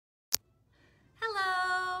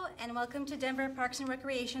Hello, and welcome to Denver Parks and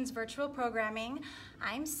Recreation's virtual programming.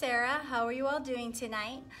 I'm Sarah. How are you all doing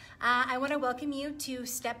tonight? I want to welcome you to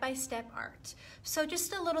Step-by-Step Art. So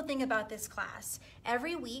just a little thing about this class.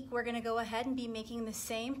 Every week we're going to go ahead and be making the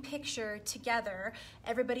same picture together,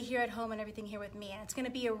 everybody here at home and everything here with me. And it's going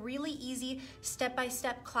to be a really easy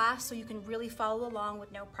step-by-step class so you can really follow along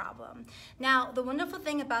with no problem. Now, the wonderful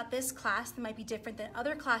thing about this class that might be different than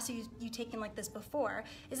other classes you've taken like this before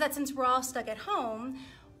is that since we're all stuck at home,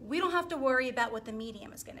 we don't have to worry about what the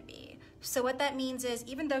medium is going to be. So what that means is,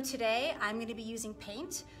 even though today I'm going to be using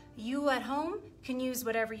paint, you at home can use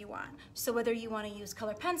whatever you want. So whether you want to use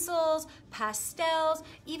color pencils, pastels,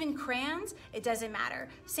 even crayons, it doesn't matter.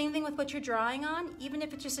 Same thing with what you're drawing on. Even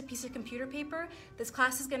if it's just a piece of computer paper, this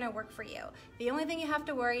class is going to work for you. The only thing you have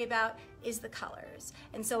to worry about is the colors.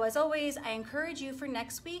 And so as always, I encourage you for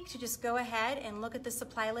next week to just go ahead and look at the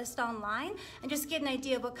supply list online and just get an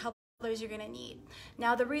idea of what colors you're going to need.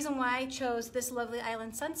 Now, the reason why I chose this lovely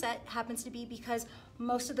island sunset happens to be because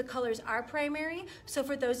most of the colors are primary. So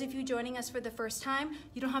for those of you joining us for the first time,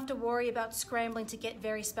 you don't have to worry about scrambling to get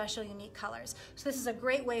very special, unique colors. So this is a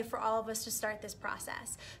great way for all of us to start this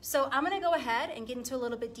process. So I'm going to go ahead and get into a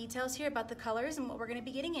little bit details here about the colors and what we're going to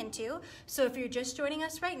be getting into. So if you're just joining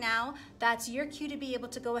us right now, that's your cue to be able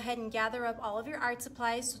to go ahead and gather up all of your art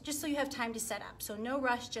supplies just so you have time to set up. So no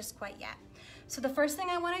rush just quite yet. So the first thing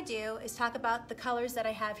I want to do is talk about the colors that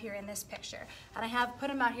I have here in this picture. And I have put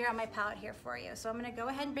them out here on my palette here for you. So I'm going to go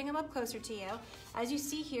ahead and bring them up closer to you. As you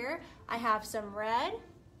see here, I have some red,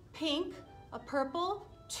 pink, a purple,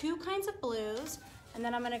 two kinds of blues, and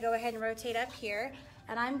then I'm going to go ahead and rotate up here.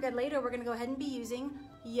 And I'm good. Later we're going to go ahead and be using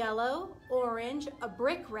yellow, orange, a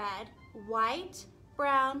brick red, white,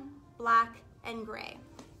 brown, black, and gray.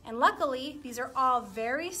 And luckily, these are all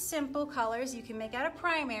very simple colors you can make out of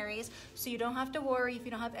primaries, so you don't have to worry if you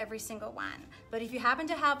don't have every single one. But if you happen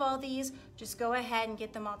to have all these, just go ahead and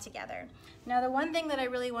get them all together. Now, the one thing that I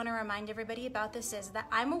really want to remind everybody about this is that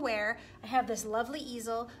I'm aware I have this lovely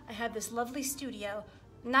easel, I have this lovely studio.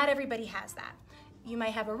 Not everybody has that. You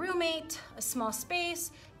might have a roommate, a small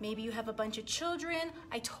space, maybe you have a bunch of children.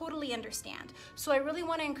 I totally understand. So I really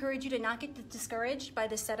want to encourage you to not get discouraged by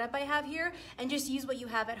the setup I have here and just use what you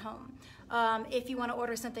have at home. If you want to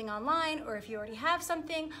order something online or if you already have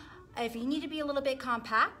something, if you need to be a little bit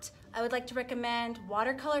compact, I would like to recommend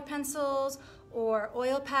watercolor pencils or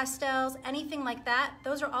oil pastels, anything like that.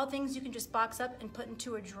 Those are all things you can just box up and put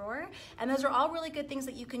into a drawer. And those are all really good things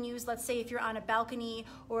that you can use, let's say if you're on a balcony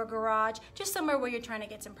or a garage, just somewhere where you're trying to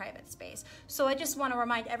get some private space. So I just want to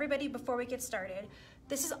remind everybody before we get started,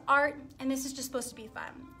 this is art and this is just supposed to be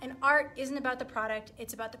fun. And art isn't about the product,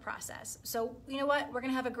 it's about the process. So you know what, we're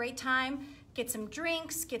gonna have a great time, get some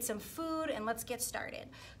drinks, get some food, and let's get started.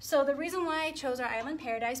 So the reason why I chose our island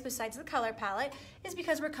paradise besides the color palette is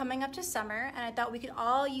because we're coming up to summer and I thought we could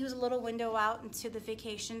all use a little window out into the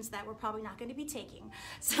vacations that we're probably not gonna be taking.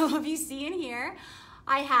 So if you see in here,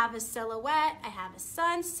 I have a silhouette, I have a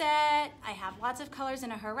sunset, I have lots of colors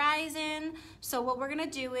and a horizon. So what we're gonna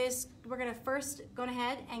do is we're gonna first go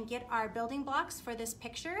ahead and get our building blocks for this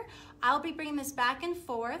picture. I'll be bringing this back and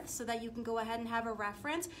forth so that you can go ahead and have a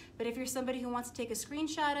reference. But if you're somebody who wants to take a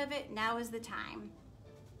screenshot of it, now is the time.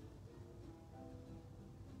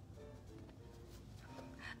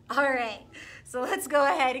 All right, so let's go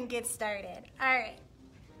ahead and get started. All right,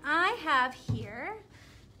 I have here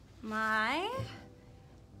my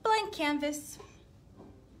blank canvas.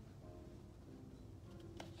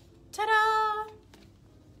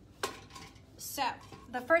 Ta-da! So,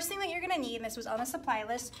 the first thing that you're gonna need, and this was on the supply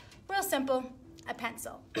list, real simple, a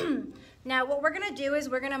pencil. Now, what we're gonna do is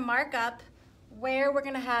we're gonna mark up where we're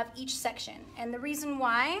gonna have each section. And the reason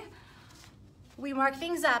why we mark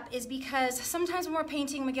things up is because sometimes when we're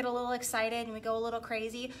painting, we get a little excited and we go a little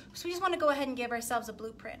crazy. So we just want to go ahead and give ourselves a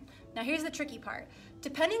blueprint. Now here's the tricky part.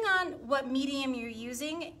 Depending on what medium you're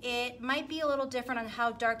using, it might be a little different on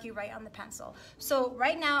how dark you write on the pencil. So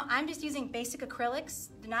right now, I'm just using basic acrylics,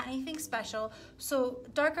 not anything special. So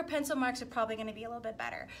darker pencil marks are probably going to be a little bit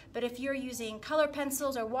better. But if you're using color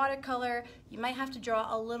pencils or watercolor, you might have to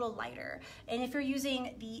draw a little lighter. And if you're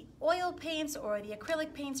using the oil paints or the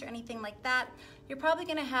acrylic paints or anything like that, you're probably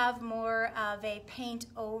going to have more of a paint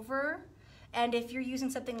over. And if you're using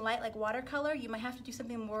something light like watercolor, you might have to do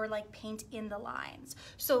something more like paint in the lines.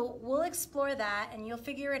 So we'll explore that and you'll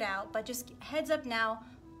figure it out, but just heads up now,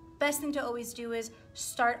 best thing to always do is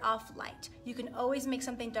start off light. You can always make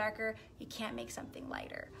something darker, you can't make something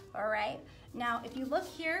lighter, all right? Now, if you look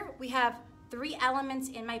here, we have 3 elements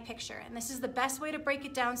in my picture, and this is the best way to break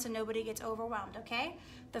it down so nobody gets overwhelmed, okay?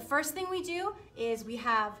 The first thing we do is we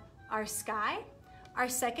have our sky. Our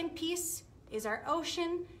second piece is our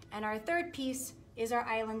ocean, and our third piece is our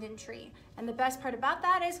island and tree. And the best part about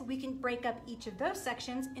that is we can break up each of those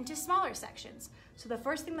sections into smaller sections. So the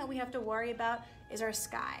first thing that we have to worry about is our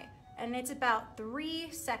sky. And it's about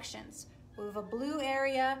 3 sections. We have a blue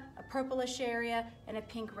area, a purplish area, and a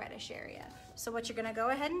pink reddish area. So what you're gonna go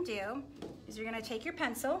ahead and do is you're gonna take your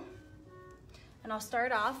pencil, and I'll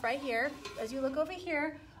start off right here. As you look over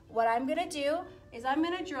here, what I'm gonna do is I'm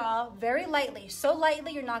gonna draw very lightly, so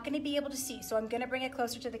lightly you're not gonna be able to see, so I'm gonna bring it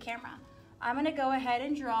closer to the camera. I'm gonna go ahead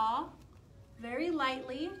and draw very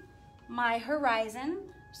lightly my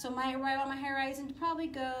horizon. So I want my horizon to probably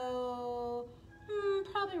go,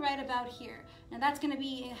 probably right about here. Now that's gonna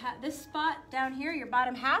be this spot down here, your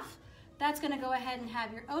bottom half. That's gonna go ahead and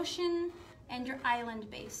have your ocean and your island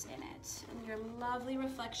base in it, and your lovely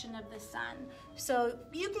reflection of the sun. So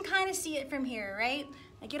you can kind of see it from here, right?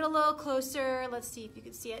 I get a little closer, let's see if you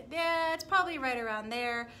can see it. Yeah, it's probably right around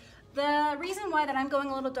there. The reason why that I'm going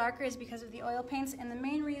a little darker is because of the oil paints, and the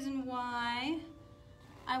main reason why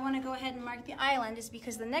I want to go ahead and mark the island is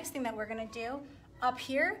because the next thing that we're gonna do, up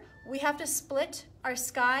here, we have to split our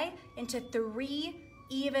sky into 3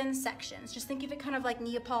 even sections. Just think of it kind of like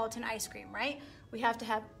Neapolitan ice cream, right? We have to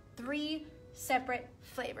have 3 separate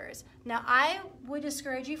flavors. Now I would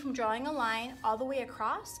discourage you from drawing a line all the way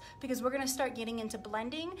across, because we're gonna start getting into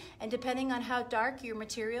blending, and depending on how dark your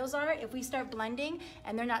materials are, if we start blending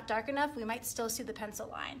and they're not dark enough, we might still see the pencil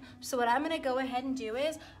line. So what I'm gonna go ahead and do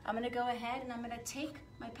is, I'm gonna go ahead and I'm gonna take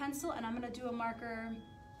my pencil and I'm gonna do a marker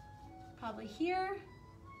probably here,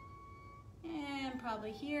 and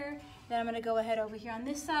probably here. Then I'm gonna go ahead over here on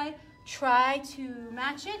this side, try to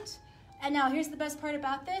match it. And now here's the best part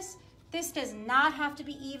about this. This does not have to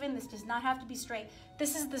be even, this does not have to be straight.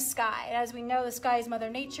 This is the sky. As we know, the sky is Mother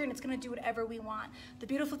Nature and it's gonna do whatever we want. The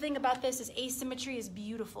beautiful thing about this is asymmetry is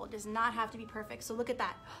beautiful. It does not have to be perfect. So look at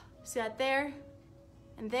that. See that there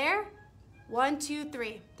and there? 1, 2,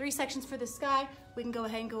 3. 3 sections for the sky. We can go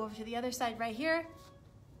ahead and go over to the other side right here.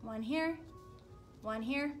 1 here, 1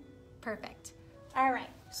 here. Perfect. All right,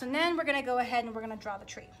 so then we're gonna go ahead and we're gonna draw the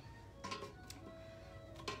tree.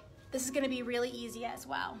 This is gonna be really easy as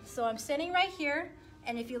well. So I'm sitting right here,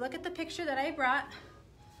 and if you look at the picture that I brought,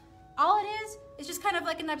 all it is just kind of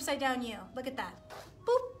like an upside down U. Look at that.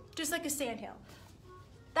 Boop, just like a sandhill.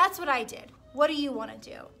 That's what I did. What do you wanna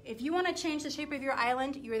do? If you wanna change the shape of your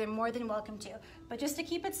island, you're more than welcome to. But just to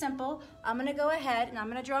keep it simple, I'm gonna go ahead and I'm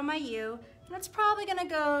gonna draw my U, and it's probably gonna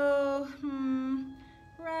go,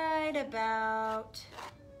 right about,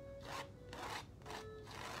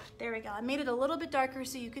 there we go. I made it a little bit darker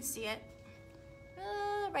so you could see it.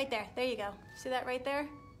 Right there, there you go. See that right there?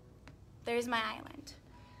 There's my island.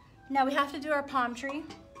 Now we have to do our palm tree.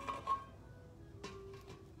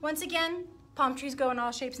 Once again, palm trees go in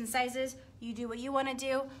all shapes and sizes. You do what you wanna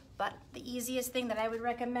do, but the easiest thing that I would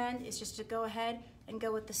recommend is just to go ahead and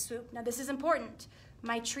go with the swoop. Now this is important.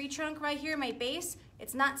 My tree trunk right here, my base,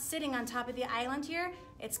 it's not sitting on top of the island here,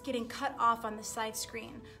 it's getting cut off on the side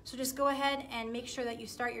screen. So just go ahead and make sure that you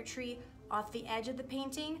start your tree off the edge of the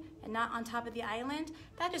painting and not on top of the island.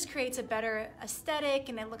 That just creates a better aesthetic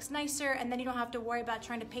and it looks nicer, and then you don't have to worry about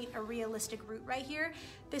trying to paint a realistic root right here.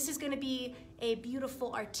 This is gonna be a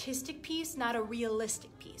beautiful artistic piece, not a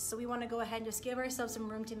realistic piece. So we wanna go ahead and just give ourselves some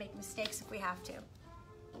room to make mistakes if we have to.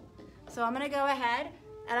 So I'm gonna go ahead,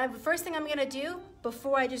 and the first thing I'm gonna do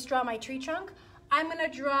before I just draw my tree trunk, I'm gonna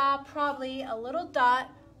draw probably a little dot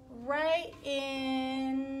right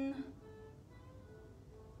in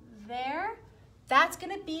there. That's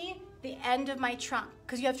gonna be the end of my trunk,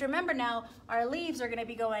 because you have to remember now, our leaves are gonna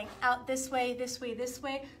be going out this way, this way, this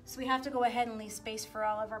way, so we have to go ahead and leave space for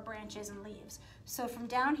all of our branches and leaves. So from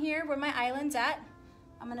down here where my island's at,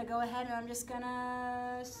 I'm gonna go ahead and I'm just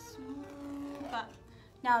gonna swoop up.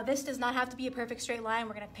 Now this does not have to be a perfect straight line.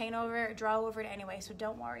 We're gonna paint over it, draw over it anyway, so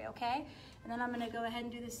don't worry, okay? And then I'm gonna go ahead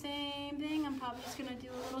and do the same thing. I'm probably just gonna do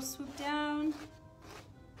a little swoop down.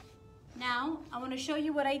 Now, I wanna show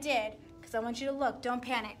you what I did, because I want you to look, don't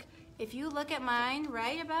panic. If you look at mine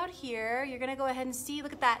right about here, you're gonna go ahead and see,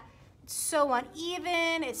 look at that. It's so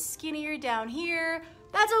uneven, it's skinnier down here.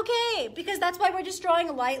 That's okay, because that's why we're just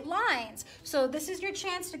drawing light lines. So this is your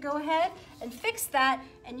chance to go ahead and fix that,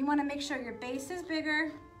 and you wanna make sure your base is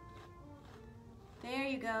bigger. There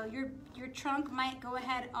you go. Your trunk might go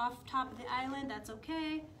ahead off top of the island, that's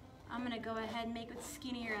okay. I'm gonna go ahead and make it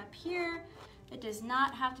skinnier up here. It does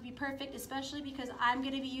not have to be perfect, especially because I'm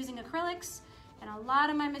gonna be using acrylics, and a lot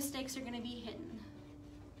of my mistakes are gonna be hidden.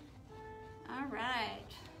 All right.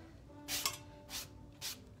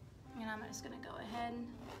 And I'm just gonna go ahead and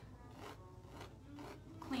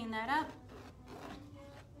clean that up.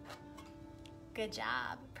 Good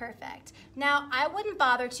job, perfect. Now, I wouldn't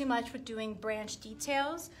bother too much with doing branch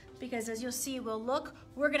details because as you'll see,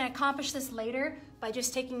 we're gonna accomplish this later by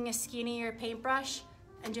just taking a skinnier paintbrush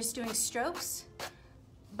and just doing strokes.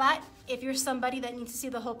 But if you're somebody that needs to see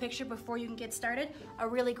the whole picture before you can get started, a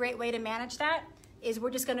really great way to manage that is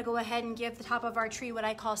we're just gonna go ahead and give the top of our tree what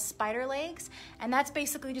I call spider legs. And that's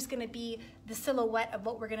basically just gonna be the silhouette of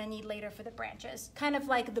what we're gonna need later for the branches, kind of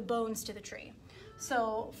like the bones to the tree.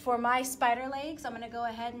 So for my spider legs, I'm gonna go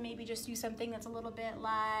ahead and maybe just do something that's a little bit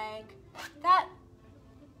like that.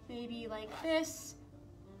 Maybe like this,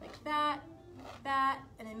 like that,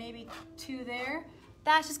 and then maybe two there.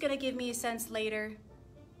 That's just gonna give me a sense later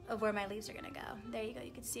of where my leaves are gonna go. There you go,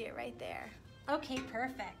 you can see it right there. Okay,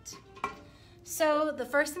 perfect. So the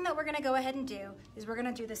first thing that we're gonna go ahead and do is we're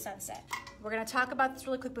gonna do the sunset. We're gonna talk about this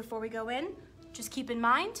really quick before we go in. Just keep in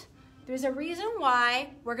mind, there's a reason why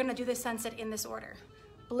we're gonna do the sunset in this order.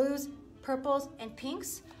 Blues, purples, and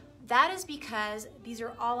pinks. That is because these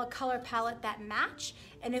are all a color palette that match.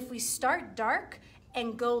 And if we start dark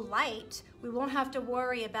and go light, we won't have to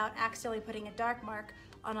worry about accidentally putting a dark mark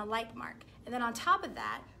on a light mark. And then on top of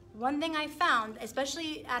that, one thing I found,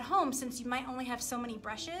 especially at home, since you might only have so many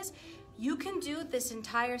brushes, you can do this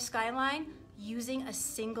entire skyline using a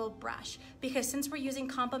single brush. Because since we're using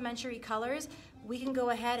complementary colors, we can go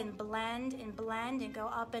ahead and blend and go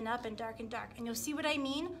up and up and dark and dark. And you'll see what I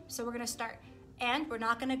mean? So we're gonna start. And we're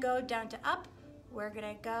not gonna go down to up. We're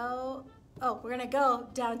gonna go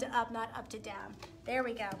down to up, not up to down. There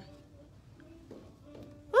we go.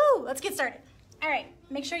 Woo, let's get started. All right,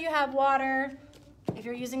 make sure you have water if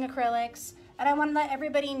you're using acrylics. And I wanna let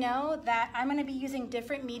everybody know that I'm gonna be using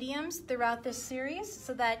different mediums throughout this series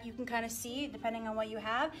so that you can kind of see depending on what you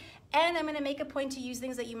have. And I'm gonna make a point to use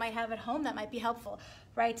things that you might have at home that might be helpful.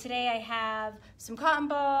 Right, today I have some cotton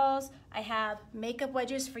balls, I have makeup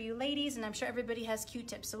wedges for you ladies, and I'm sure everybody has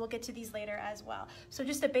Q-tips, so we'll get to these later as well. So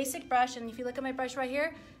just a basic brush, and if you look at my brush right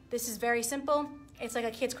here, this is very simple. It's like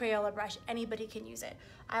a kid's Crayola brush, anybody can use it.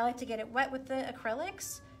 I like to get it wet with the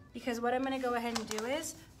acrylics, because what I'm gonna go ahead and do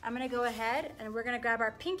is, I'm gonna go ahead and we're gonna grab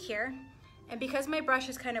our pink here, and because my brush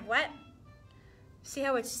is kind of wet, see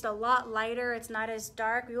how it's just a lot lighter, it's not as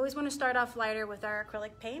dark. We always wanna start off lighter with our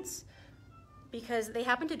acrylic paints, because they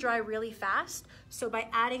happen to dry really fast. So by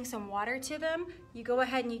adding some water to them, you go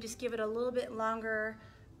ahead and you just give it a little bit longer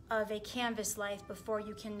of a canvas life before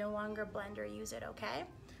you can no longer blend or use it, okay?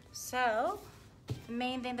 So the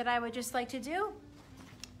main thing that I would just like to do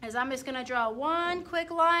is I'm just gonna draw one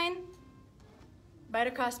quick line right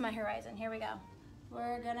across my horizon. Here we go.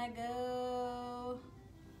 We're gonna go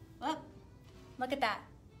up. Look at that.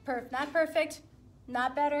 Not perfect,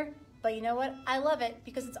 not better, but you know what? I love it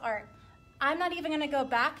because it's art. I'm not even gonna go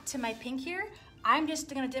back to my pink here. I'm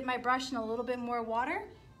just gonna dip my brush in a little bit more water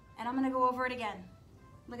and I'm gonna go over it again.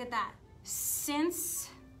 Look at that. Since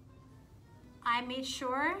I made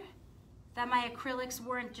sure that my acrylics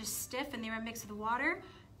weren't just stiff and they were mixed with water,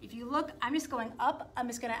 if you look, I'm just going up. I'm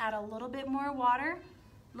just gonna add a little bit more water.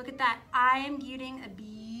 Look at that. I am getting a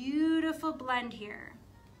beautiful blend here.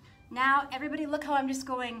 Now, everybody look how I'm just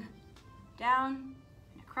going down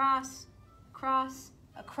and across, across,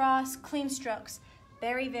 clean strokes.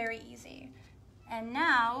 Very, very easy. And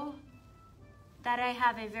now that I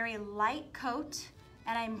have a very light coat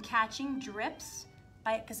and I'm catching drips,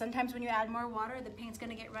 because sometimes when you add more water, the paint's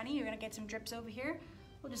gonna get runny, you're gonna get some drips over here.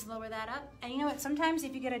 We'll just lower that up. And you know what, sometimes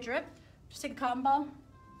if you get a drip, just take a cotton ball.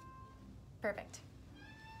 Perfect.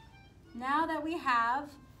 Now that we have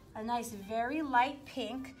a nice, very light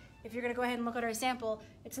pink, if you're gonna go ahead and look at our sample,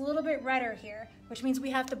 it's a little bit redder here, which means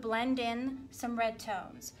we have to blend in some red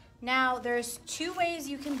tones. Now, there's two ways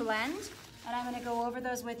you can blend, and I'm gonna go over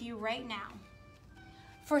those with you right now.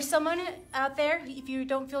 For someone out there, if you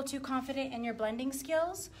don't feel too confident in your blending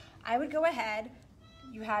skills, I would go ahead,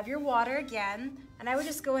 you have your water again, and I would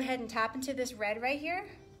just go ahead and tap into this red right here.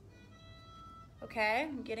 Okay,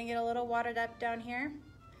 I'm getting it a little watered up down here.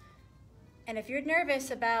 And if you're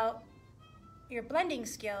nervous about your blending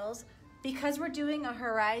skills, because we're doing a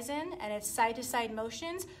horizon and it's side-to-side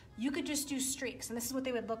motions, you could just do streaks, and this is what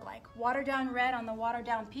they would look like. Watered down red on the watered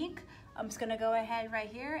down pink. I'm just gonna go ahead right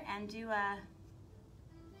here and do a,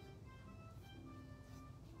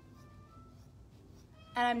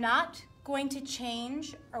 and I'm not going to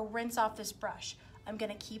change or rinse off this brush. I'm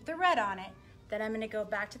gonna keep the red on it, then I'm gonna go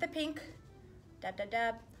back to the pink, dab, dab,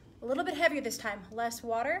 dab. A little bit heavier this time, less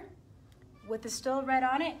water. With the still red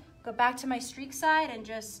on it, go back to my streak side and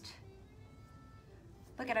just,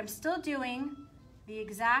 look at, I'm still doing the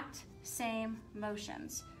exact same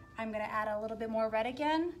motions. I'm gonna add a little bit more red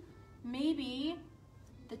again. Maybe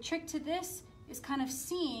the trick to this is kind of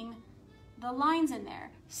seeing the lines in there.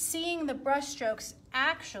 Seeing the brush strokes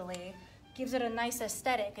actually gives it a nice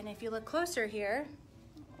aesthetic. And if you look closer here,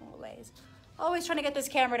 always trying to get this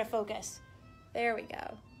camera to focus. There we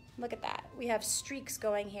go. Look at that. We have streaks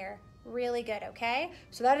going here. Really good, okay?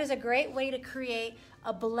 So that is a great way to create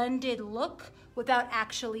a blended look without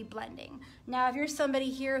actually blending. Now, if you're somebody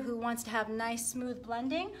here who wants to have nice, smooth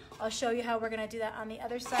blending, I'll show you how we're gonna do that on the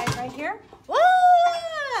other side right here.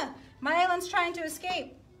 Whoa! My island's trying to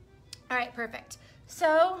escape. All right, perfect.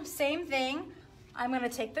 So, same thing. I'm gonna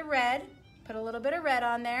take the red, put a little bit of red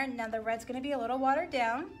on there. Now the red's gonna be a little watered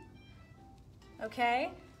down,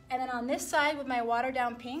 okay? And then on this side with my watered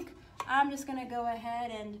down pink, I'm just gonna go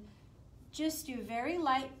ahead and just do very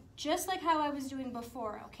light, just like how I was doing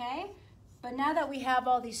before, okay? But now that we have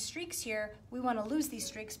all these streaks here, we want to lose these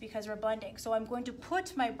streaks because we're blending. So I'm going to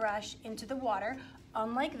put my brush into the water,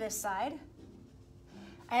 unlike this side.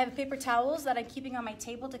 I have paper towels that I'm keeping on my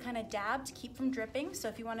table to kind of dab to keep from dripping. So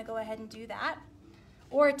if you want to go ahead and do that,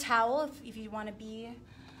 or a towel if you want to be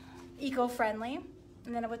eco-friendly.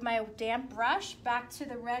 And then with my damp brush, back to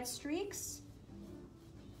the red streaks.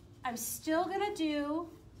 I'm still gonna do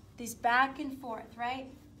these back and forth, right?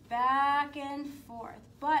 Back and forth.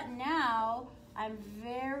 But now I'm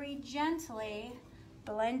very gently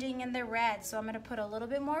blending in the red. So I'm gonna put a little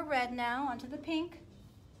bit more red now onto the pink.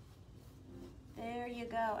 There you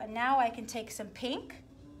go. And now I can take some pink,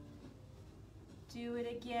 do it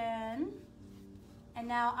again. And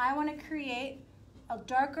now I wanna create a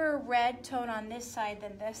darker red tone on this side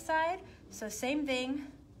than this side. So same thing,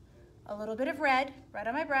 a little bit of red right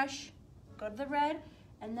on my brush, go to the red,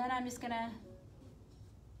 and then I'm just gonna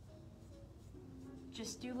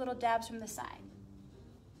just do little dabs from the side.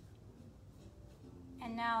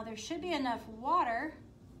 And now there should be enough water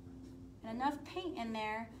and enough paint in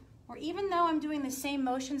there where even though I'm doing the same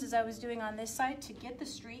motions as I was doing on this side to get the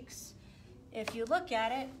streaks, if you look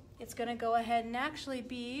at it, it's gonna go ahead and actually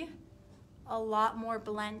be a lot more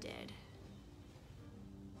blended.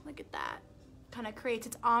 Look at that. Kind of creates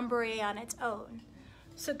its ombre on its own.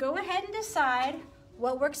 So go ahead and decide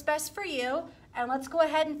what works best for you, and let's go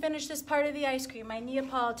ahead and finish this part of the ice cream, my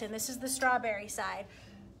Neapolitan. This is the strawberry side.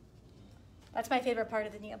 That's my favorite part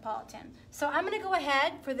of the Neapolitan. So I'm gonna go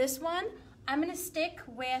ahead for this one, I'm gonna stick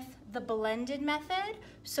with the blended method.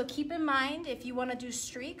 So keep in mind, if you wanna do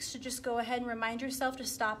streaks, so just go ahead and remind yourself to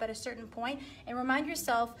stop at a certain point, and remind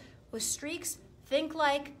yourself with streaks, think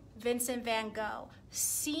like Vincent van Gogh.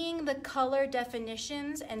 Seeing the color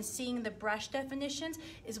definitions and seeing the brush definitions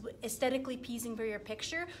is aesthetically pleasing for your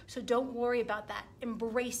picture, so don't worry about that.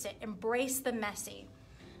 Embrace it, embrace the messy.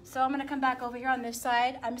 So I'm gonna come back over here on this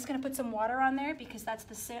side. I'm just gonna put some water on there because that's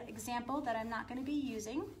the example that I'm not gonna be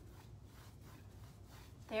using.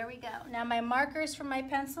 There we go. Now my markers from my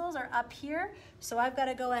pencils are up here, so I've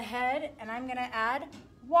gotta go ahead and I'm gonna add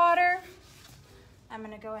water. I'm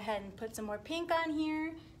gonna go ahead and put some more pink on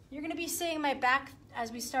here. You're gonna be seeing my back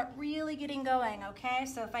as we start really getting going, okay?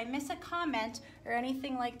 So if I miss a comment or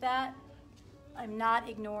anything like that, I'm not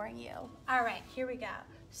ignoring you. All right, here we go.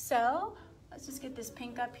 So let's just get this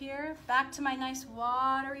pink up here. Back to my nice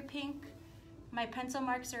watery pink. My pencil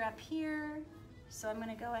marks are up here. So I'm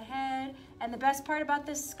gonna go ahead. And the best part about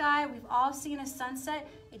this sky, we've all seen a sunset.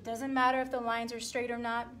 It doesn't matter if the lines are straight or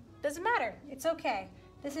not. Doesn't matter, it's okay.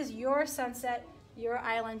 This is your sunset, your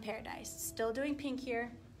island paradise. Still doing pink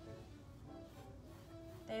here.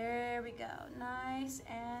 There we go, nice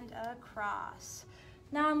and across.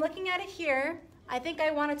 Now I'm looking at it here. I think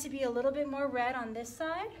I want it to be a little bit more red on this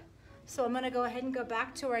side. So I'm gonna go ahead and go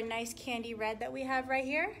back to our nice candy red that we have right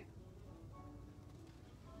here.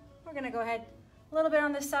 We're gonna go ahead a little bit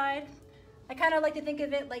on this side. I kind of like to think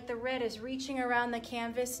of it like the red is reaching around the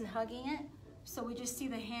canvas and hugging it. So we just see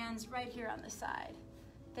the hands right here on the side.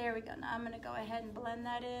 There we go. Now I'm gonna go ahead and blend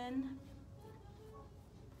that in.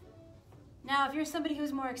 Now, if you're somebody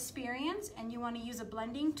who's more experienced and you want to use a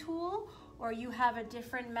blending tool or you have a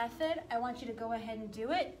different method, I want you to go ahead and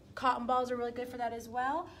do it. Cotton balls are really good for that as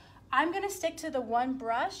well. I'm gonna stick to the one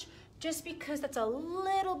brush just because that's a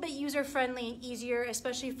little bit user-friendly and easier,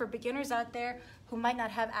 especially for beginners out there who might not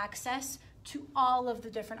have access to all of the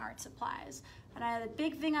different art supplies. And the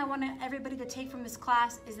big thing I want everybody to take from this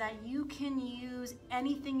class is that you can use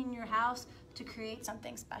anything in your house to create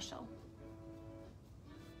something special.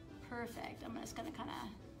 Perfect. I'm just gonna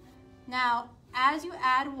now, as you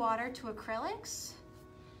add water to acrylics,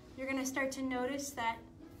 you're gonna start to notice that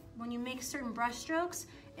when you make certain brush strokes,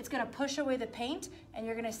 it's gonna push away the paint and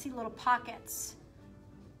you're gonna see little pockets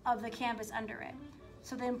of the canvas under it.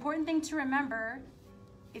 So the important thing to remember,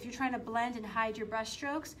 if you're trying to blend and hide your brush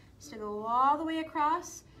strokes, is to go all the way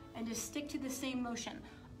across and just stick to the same motion.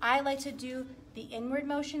 I like to do the inward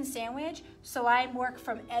motion sandwich, so I work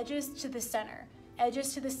from edges to the center,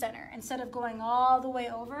 edges to the center. Instead of going all the way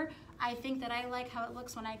over, I think that I like how it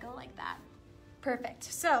looks when I go like that. Perfect.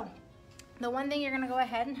 So the one thing you're gonna go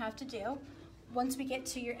ahead and have to do, once we get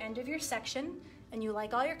to your end of your section and you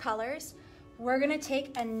like all your colors, we're gonna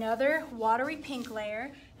take another watery pink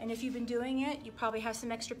layer, and if you've been doing it, you probably have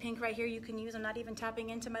some extra pink right here you can use. I'm not even tapping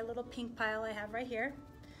into my little pink pile I have right here.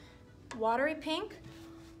 Watery pink.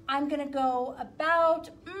 I'm gonna go about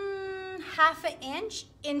half an inch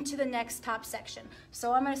into the next top section.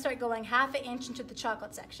 So I'm gonna start going half an inch into the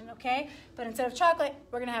chocolate section, okay? But instead of chocolate,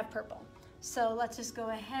 we're gonna have purple. So let's just go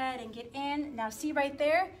ahead and get in. Now see right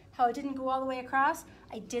there how it didn't go all the way across?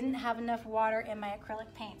 I didn't have enough water in my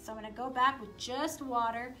acrylic paint. So I'm gonna go back with just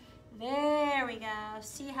water. There we go.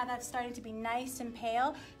 See how that's starting to be nice and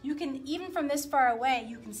pale? You can, even from this far away,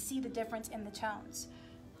 you can see the difference in the tones.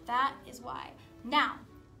 That is why. Now,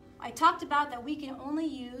 I talked about that we can only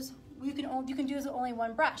use, you can use only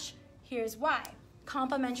one brush. Here's why.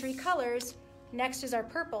 Complementary colors. Next is our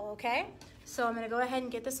purple, okay? So I'm gonna go ahead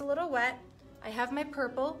and get this a little wet. I have my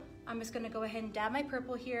purple. I'm just gonna go ahead and dab my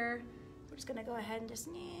purple here. We're just gonna go ahead and just,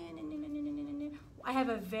 I have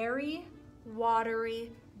a very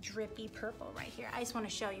watery, drippy purple right here. I just wanna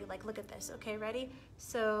show you, like, look at this, okay, ready?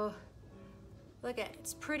 So, look at it,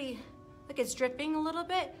 it's pretty, look, it's dripping a little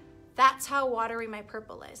bit. That's how watery my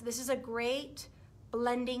purple is. This is a great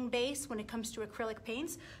blending base when it comes to acrylic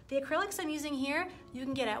paints. The acrylics I'm using here, you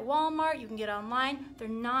can get at Walmart, you can get online. They're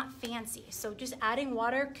not fancy, so just adding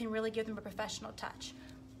water can really give them a professional touch.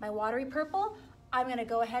 My watery purple, I'm gonna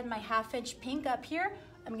go ahead, my half-inch pink up here,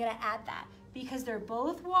 I'm gonna add that. Because they're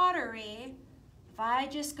both watery, if I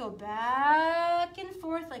just go back and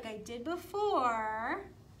forth like I did before,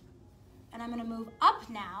 and I'm gonna move up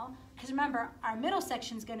now, because remember, our middle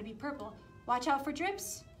section is gonna be purple. Watch out for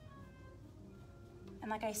drips. And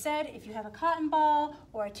like I said, if you have a cotton ball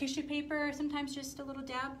or a tissue paper, sometimes just a little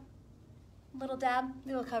dab,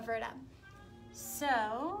 we will cover it up.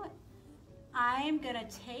 So I'm gonna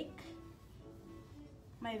take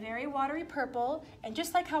my very watery purple, and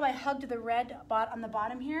just like how I hugged the red on the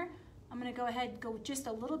bottom here, I'm gonna go ahead, go just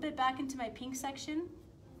a little bit back into my pink section,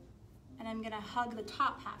 and I'm gonna hug the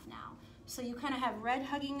top half now. So you kind of have red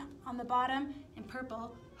hugging on the bottom and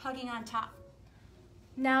purple hugging on top.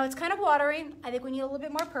 Now it's kind of watery. I think we need a little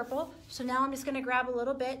bit more purple. So now I'm just gonna grab a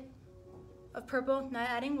little bit of purple, not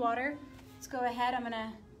adding water. Let's go ahead, I'm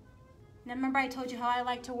gonna, now remember I told you how I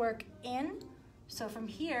like to work in. So from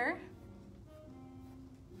here,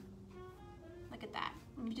 look at that.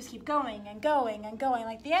 And you just keep going and going and going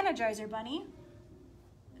like the Energizer Bunny.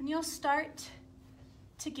 And you'll start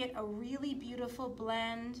to get a really beautiful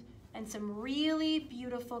blend and some really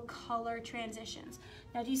beautiful color transitions.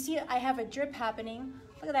 Now, do you see I have a drip happening?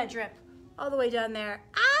 Look at that drip, all the way down there.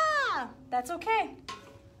 Ah, that's okay.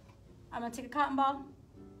 I'm gonna take a cotton ball,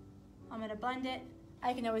 I'm gonna blend it.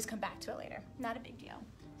 I can always come back to it later, not a big deal.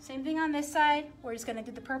 Same thing on this side, we're just gonna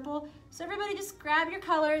do the purple. So everybody just grab your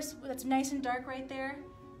colors, that's nice and dark right there.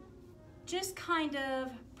 Just kind of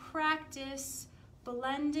practice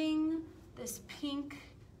blending this pink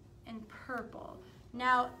and purple.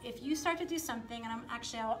 Now, if you start to do something, and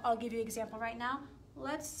I'll give you an example right now.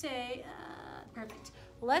 Let's say, perfect.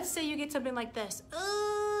 Let's say you get something like this.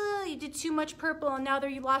 You did too much purple, and now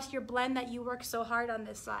you lost your blend that you worked so hard on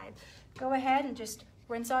this side. Go ahead and just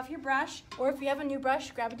rinse off your brush, or if you have a new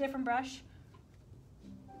brush, grab a different brush.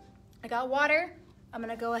 I got water. I'm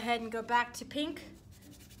gonna go ahead and go back to pink.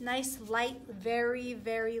 Nice, light, very,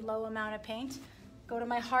 very low amount of paint. Go to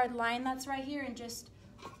my hard line that's right here and just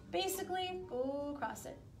basically go across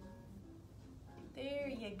it. There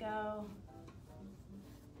you go.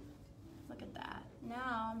 Look at that.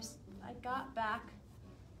 Now I got back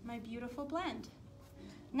my beautiful blend.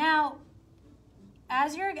 Now,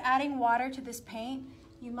 as you're adding water to this paint,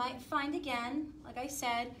 you might find again, like I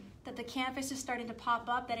said, that the canvas is starting to pop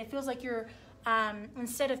up, that it feels like you're,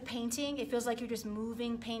 instead of painting, it feels like you're just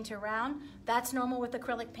moving paint around. That's normal with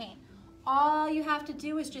acrylic paint. All you have to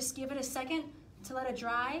do is just give it a second to let it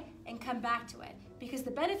dry and come back to it. Because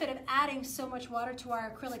the benefit of adding so much water to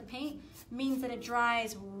our acrylic paint means that it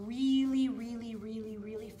dries really, really, really,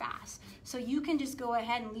 really fast. So you can just go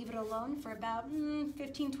ahead and leave it alone for about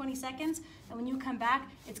 15, 20 seconds, and when you come back,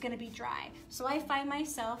 it's gonna be dry. So I find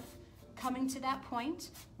myself coming to that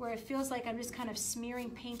point where it feels like I'm just kind of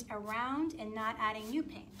smearing paint around and not adding new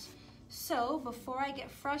paint. So before I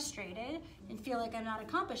get frustrated and feel like I'm not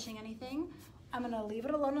accomplishing anything, I'm gonna leave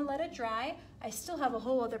it alone and let it dry. I still have a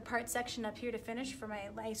whole other part section up here to finish for my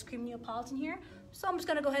ice cream Neapolitan here. So I'm just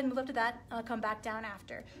gonna go ahead and move up to that, and I'll come back down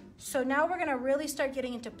after. So now we're gonna really start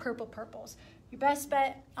getting into purples. Your best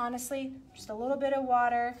bet, honestly, just a little bit of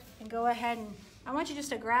water, and go ahead and, I want you just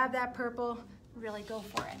to grab that purple, really go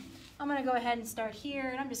for it. I'm gonna go ahead and start here,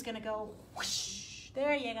 and I'm just gonna go whoosh,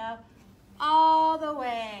 there you go, all the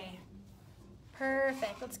way.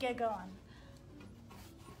 Perfect, let's get going.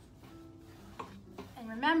 And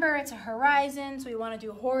remember, it's a horizon, so we wanna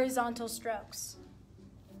do horizontal strokes.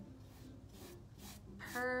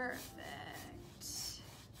 Perfect. This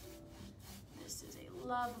is a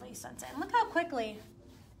lovely sunset. And look how quickly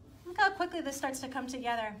this starts to come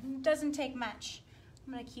together. It doesn't take much.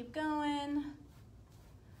 I'm gonna keep going.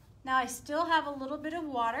 Now I still have a little bit of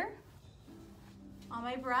water on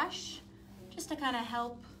my brush, just to kind of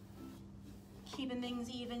help keeping things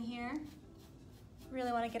even here.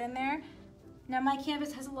 Really wanna get in there. Now my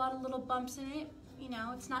canvas has a lot of little bumps in it. You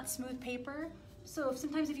know, it's not smooth paper. So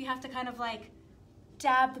sometimes if you have to kind of like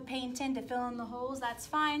dab the paint in to fill in the holes, that's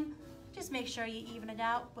fine. Just make sure you even it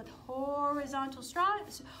out with horizontal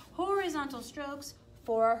strokes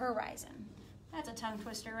for a horizon. That's a tongue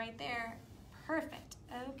twister right there. Perfect.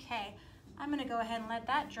 Okay, I'm gonna go ahead and let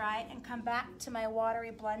that dry and come back to my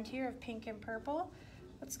watery blend here of pink and purple.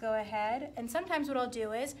 Let's go ahead, and sometimes what I'll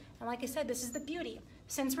do is, and like I said, this is the beauty.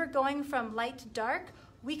 Since we're going from light to dark,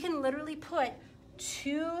 we can literally put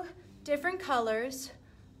 2 different colors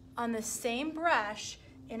on the same brush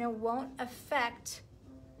and it won't affect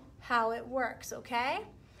how it works, okay?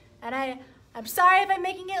 And I'm sorry if I'm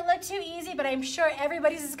making it look too easy, but I'm sure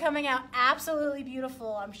everybody's is coming out absolutely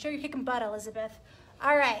beautiful. I'm sure you're kicking butt, Elizabeth.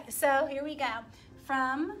 All right, so here we go.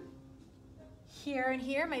 From here and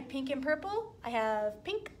here, my pink and purple, I have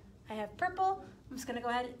pink, I have purple. I'm just gonna go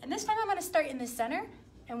ahead, and this time I'm gonna start in the center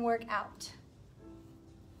and work out.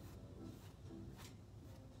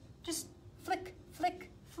 Just flick, flick,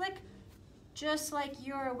 flick. Just like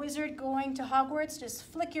you're a wizard going to Hogwarts, just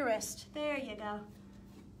flick your wrist. There you go.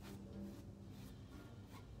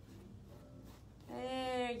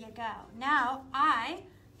 There you go. Now I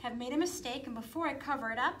have made a mistake, and before I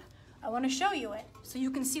cover it up, I want to show you it so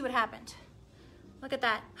you can see what happened. Look at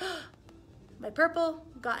that. My purple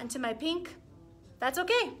got into my pink. That's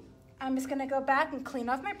okay. I'm just gonna go back and clean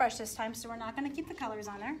off my brush this time, so we're not gonna keep the colors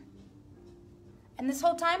on there. And this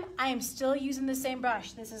whole time, I am still using the same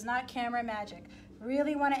brush. This is not camera magic.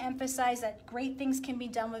 Really want to emphasize that great things can be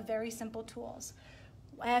done with very simple tools.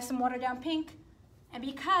 I have some watered down pink, and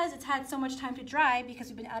because it's had so much time to dry, because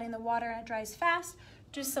we've been adding the water and it dries fast,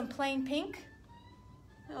 just some plain pink.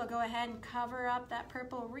 We'll go ahead and cover up that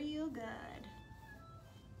purple real good.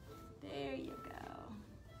 There you go.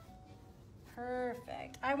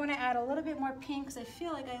 Perfect. I want to add a little bit more pink because I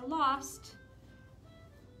feel like I lost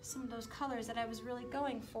some of those colors that I was really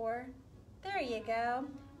going for. There you go.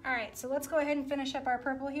 All right, so let's go ahead and finish up our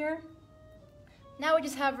purple here. Now we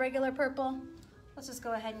just have regular purple. Let's just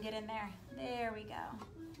go ahead and get in there. There we go.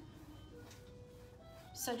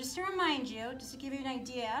 So just to remind you, just to give you an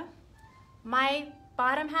idea, my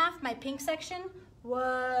bottom half, my pink section,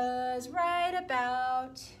 was right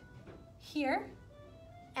about here,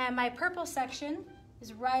 and my purple section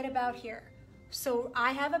is right about here. So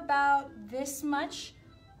I have about this much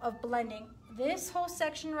of blending. This whole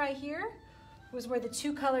section right here was where the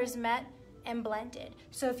 2 colors met and blended.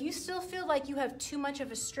 So if you still feel like you have too much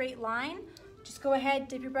of a straight line, just go ahead,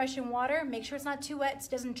 dip your brush in water, make sure it's not too wet, so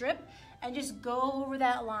it doesn't drip, and just go over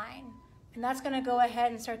that line. And that's gonna go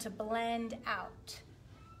ahead and start to blend out.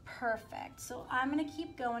 Perfect. So I'm gonna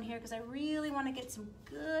keep going here because I really wanna get some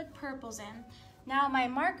good purples in. Now my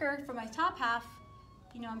marker for my top half,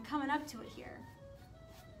 you know, I'm coming up to it here.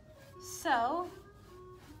 So,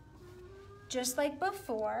 just like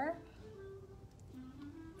before,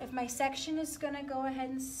 if my section is gonna go ahead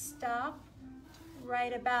and stop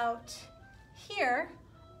right about here,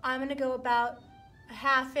 I'm gonna go about a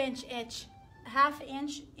half inch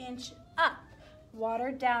up,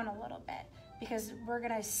 watered down a little bit, because we're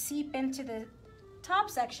gonna seep into the top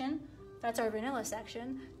section, that's our vanilla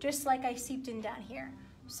section, just like I seeped in down here.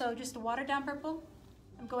 So just a watered down purple,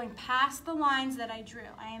 I'm going past the lines that I drew.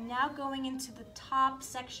 I am now going into the top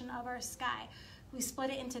section of our sky. We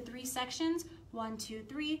split it into 3 sections, 1, 2,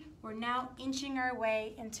 3. We're now inching our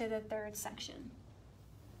way into the 3rd section.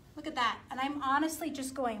 Look at that, and I'm honestly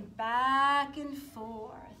just going back and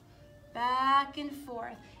forth, back and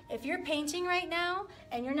forth. If you're painting right now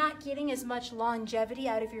and you're not getting as much longevity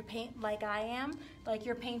out of your paint like I am, like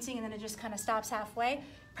you're painting and then it just kind of stops halfway,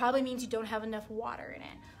 probably means you don't have enough water in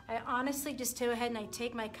it. I honestly just go ahead and I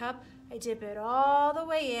take my cup, I dip it all the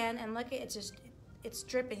way in, and look, it's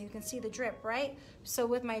dripping. You can see the drip, right? So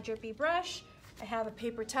with my drippy brush, I have a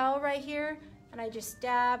paper towel right here, and I just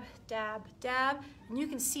dab, dab, dab, and you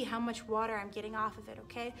can see how much water I'm getting off of it,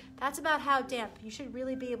 okay? That's about how damp. You should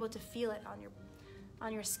really be able to feel it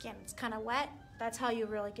on your skin. It's kind of wet. That's how you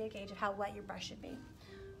really get a gauge of how wet your brush should be.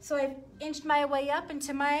 So I've inched my way up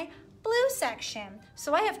into my blue section.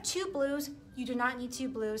 So I have 2 blues. You do not need 2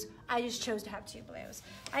 blues. I just chose to have 2 blues.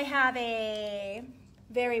 I have a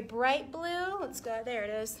very bright blue. Let's go, there it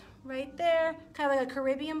is, right there. Kind of like a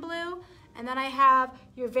Caribbean blue. And then I have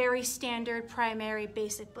your very standard primary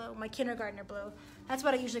basic blue, my kindergartner blue. That's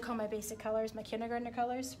what I usually call my basic colors, my kindergartner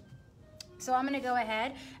colors. So I'm gonna go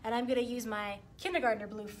ahead and I'm gonna use my kindergartner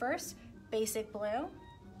blue first, basic blue.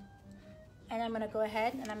 And I'm gonna go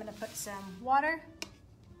ahead and I'm gonna put some water,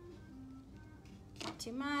 not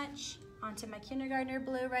too much, onto my kindergartner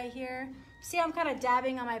blue right here. See how I'm kind of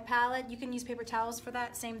dabbing on my palette? You can use paper towels for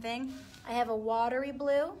that, same thing. I have a watery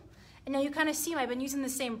blue. And now you kind of see, I've been using the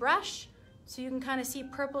same brush, so you can kind of see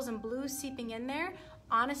purples and blues seeping in there.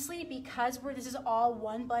 Honestly, because this is all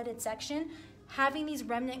one blended section, having these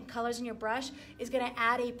remnant colors in your brush is gonna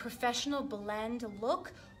add a professional blend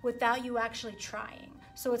look without you actually trying.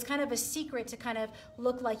 So it's kind of a secret to kind of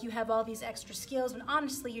look like you have all these extra skills when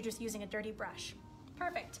honestly you're just using a dirty brush.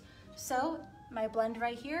 Perfect. So my blend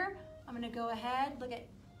right here, I'm gonna go ahead, look at,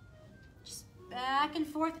 just back and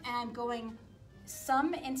forth, and I'm going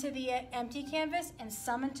some into the empty canvas and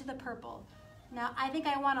some into the purple. Now I think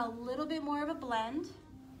I want a little bit more of a blend.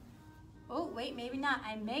 Oh, wait, maybe not.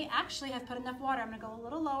 I may actually have put enough water. I'm gonna go a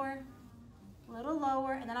little lower,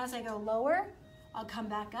 and then as I go lower, I'll come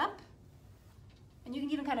back up. And you can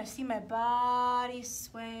even kind of see my body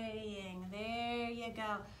swaying. There you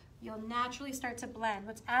go. You'll naturally start to blend.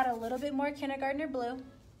 Let's add a little bit more kindergartner blue.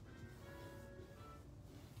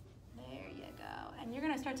 There you go. And you're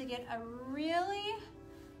gonna start to get a really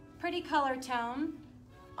pretty color tone.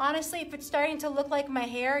 Honestly, if it's starting to look like my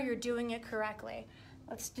hair, you're doing it correctly.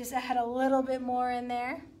 Let's just add a little bit more in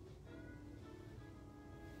there.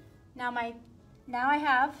 Now I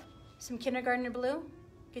have some kindergartner blue.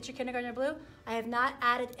 Get your kindergartner blue. I have not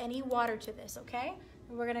added any water to this, okay?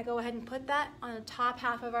 And we're gonna go ahead and put that on the top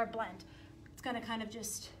half of our blend. It's gonna kind of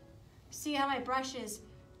just, see how my brush is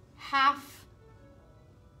half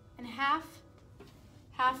and half?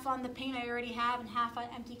 Half on the paint I already have and half on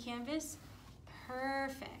empty canvas.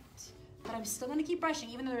 Perfect. But I'm still gonna keep brushing,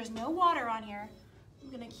 even though there's no water on here. I'm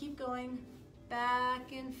gonna keep going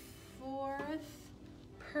back and forth.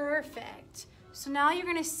 Perfect. So now you're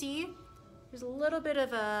gonna see there's a little bit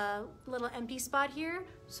of a little empty spot here.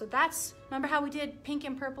 So that's, remember how we did pink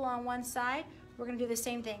and purple on one side? We're gonna do the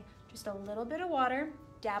same thing. Just a little bit of water,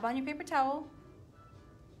 dab on your paper towel,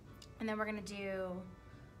 and then we're gonna do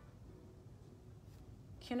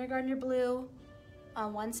kindergartner blue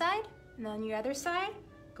on one side, and then on your other side,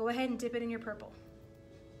 go ahead and dip it in your purple.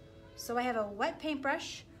 So I have a wet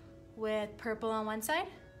paintbrush with purple on one side,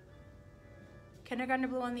 kindergartner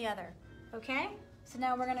blue on the other, okay? So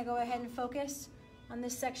now we're gonna go ahead and focus on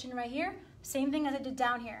this section right here. Same thing as I did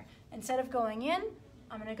down here. Instead of going in,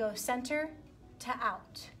 I'm gonna go center to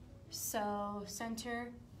out. So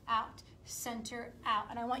center, out, center, out.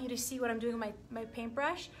 And I want you to see what I'm doing with my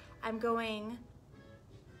paintbrush. I'm going,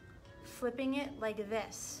 flipping it like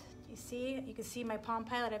this. You see? You can see my Palm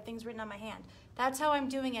Pilot, I have things written on my hand. That's how I'm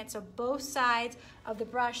doing it. So both sides of the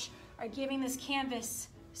brush are giving this canvas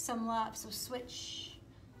some love. So switch,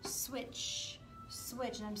 switch,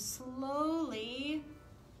 switch, and I'm slowly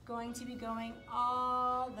going to be going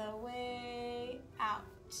all the way out.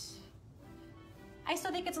 I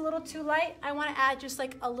still think it's a little too light. I want to add just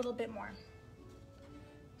like a little bit more.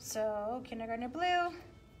 So kindergartner blue,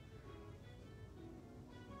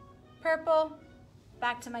 purple,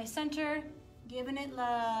 back to my center, giving it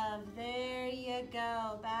love. There you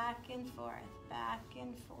go, back and forth, back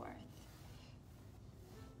and forth.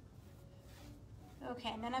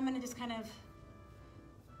 Okay, and then I'm gonna just kind of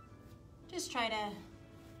try to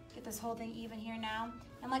get this whole thing even here now.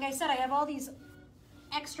 And like I said, I have all these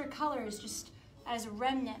extra colors just as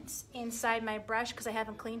remnants inside my brush because I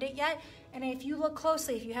haven't cleaned it yet. And if you look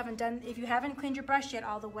closely, if you haven't cleaned your brush yet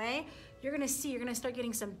all the way, you're gonna start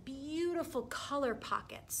getting some beautiful color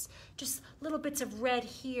pockets. Just little bits of red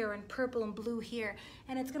here and purple and blue here.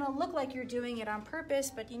 And it's gonna look like you're doing it on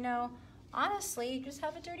purpose, but you know, honestly, you just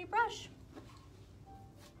have a dirty brush.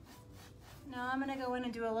 Now I'm gonna go in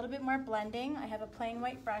and do a little bit more blending. I have a plain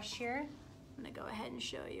white brush here. I'm gonna go ahead and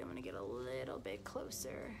show you. I'm gonna get a little bit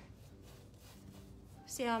closer.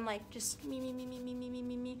 See how I'm like just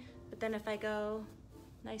me. But then if I go,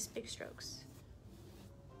 nice big strokes.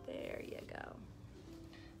 There you go.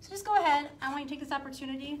 So just go ahead. I want you to take this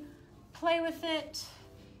opportunity, play with it,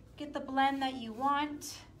 get the blend that you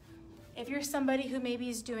want. If you're somebody who maybe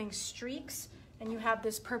is doing streaks and you have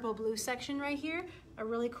this purple blue section right here, a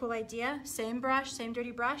really cool idea, same brush, same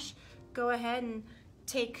dirty brush, go ahead and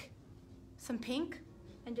take some pink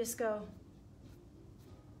and just go.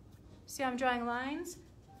 See how I'm drawing lines?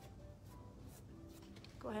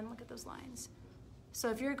 Go ahead and look at those lines. So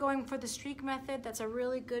if you're going for the streak method, that's a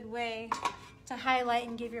really good way to highlight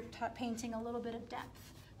and give your painting a little bit of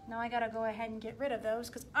depth. Now I gotta go ahead and get rid of those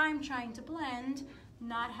because I'm trying to blend,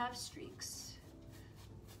 not have streaks.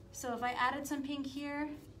 So if I added some pink here,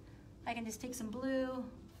 I can just take some blue,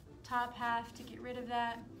 top half to get rid of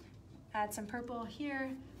that, add some purple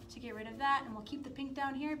here to get rid of that, and we'll keep the pink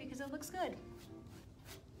down here because it looks good.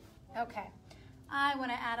 Okay, I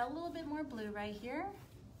wanna add a little bit more blue right here.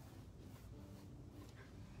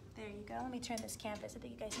 There you go. Let me turn this canvas. I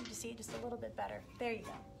think you guys need to see it just a little bit better. There you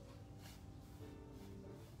go.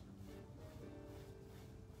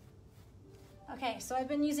 Okay, so I've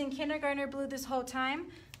been using kindergartner blue this whole time.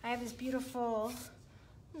 I have this beautiful,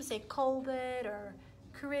 I'm gonna say Colbert or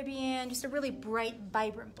Caribbean, just a really bright,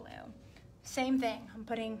 vibrant blue. Same thing, I'm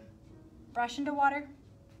putting brush into water.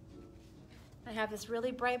 I have this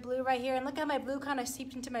really bright blue right here, and look how my blue kind of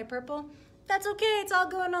seeped into my purple. That's okay, it's all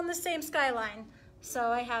going on the same skyline.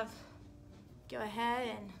 So I have, go ahead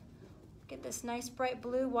and get this nice bright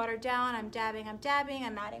blue, water down. I'm dabbing,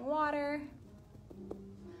 I'm adding water.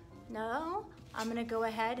 No, I'm gonna go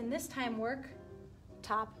ahead and this time work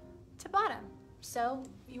top to bottom. So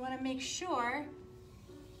you wanna make sure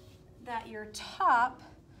that your top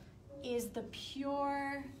is the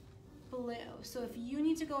pure blue. So if you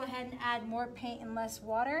need to go ahead and add more paint and less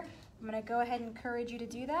water, I'm gonna go ahead and encourage you to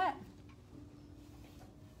do that.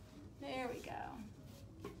 There we go.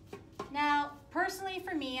 Now, personally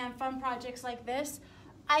for me, on fun projects like this,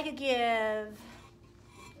 I could give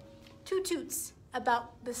 2 toots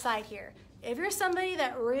about the side here. If you're somebody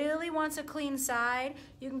that really wants a clean side,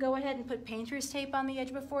 you can go ahead and put painter's tape on the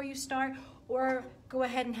edge before you start, or go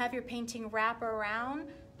ahead and have your painting wrap around.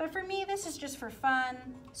 But for me, this is just for fun,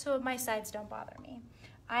 so my sides don't bother me.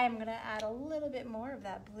 I am gonna add a little bit more of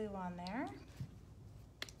that blue on there.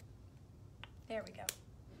 There we go.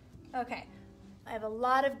 Okay. I have a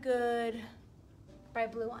lot of good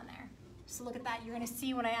bright blue on there. So look at that, you're gonna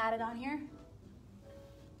see when I add it on here.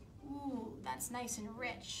 Ooh, that's nice and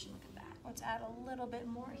rich, look at that. Let's add a little bit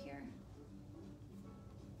more here.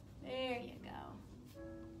 There you go.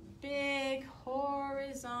 Big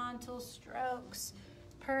horizontal strokes,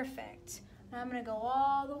 perfect. Now I'm gonna go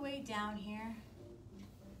all the way down here.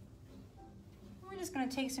 We're just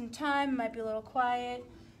gonna take some time, it might be a little quiet.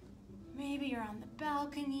 Maybe you're on the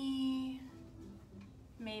balcony.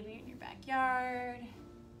 Maybe in your backyard.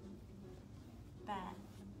 But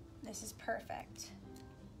this is perfect.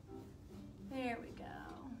 There we go.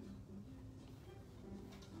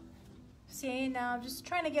 See, now I'm just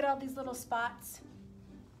trying to get all these little spots.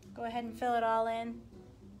 Go ahead and fill it all in.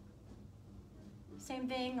 Same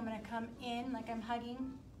thing, I'm gonna come in like I'm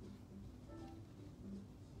hugging.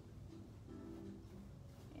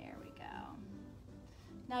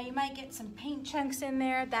 Now you might get some paint chunks in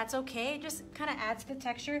there, that's okay, it just kind of adds to the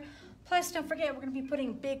texture. Plus don't forget, we're gonna be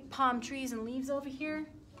putting big palm trees and leaves over here.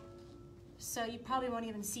 So you probably won't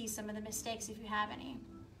even see some of the mistakes if you have any.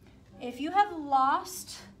 If you have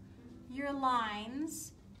lost your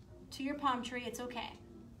lines to your palm tree, it's okay.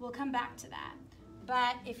 We'll come back to that.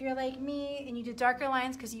 But if you're like me and you did darker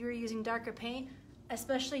lines because you were using darker paint,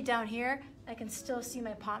 especially down here, I can still see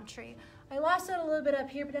my palm tree. I lost it a little bit up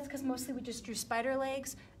here, but that's because mostly we just drew spider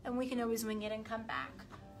legs and we can always wing it and come back.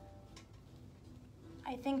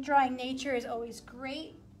 I think drawing nature is always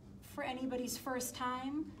great for anybody's first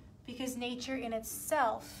time because nature in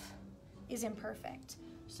itself is imperfect.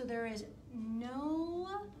 So there is no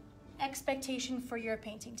expectation for your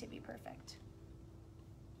painting to be perfect.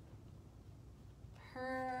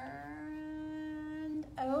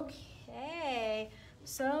 Okay,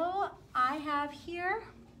 so I have here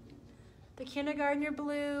the kindergartner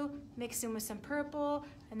blue mixed in with some purple,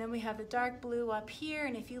 and then we have the dark blue up here,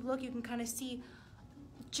 and if you look, you can kind of see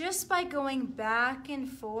just by going back and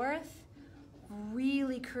forth,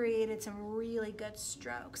 really created some really good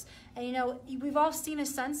strokes. And you know, we've all seen a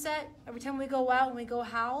sunset. Every time we go out and we go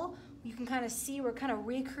howl, you can kind of see we're kind of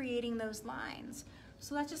recreating those lines.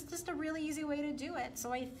 So that's just a really easy way to do it.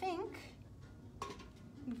 So I think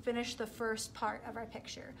we finished the first part of our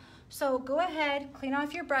picture. So go ahead, clean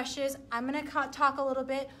off your brushes. I'm gonna talk a little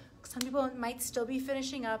bit Some people might still be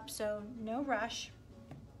finishing up, so no rush.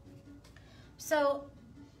 So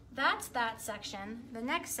that's that section. The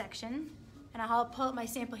next section, and I'll pull up my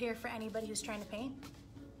sample here for anybody who's trying to paint.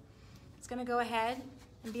 It's gonna go ahead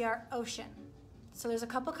and be our ocean. So there's a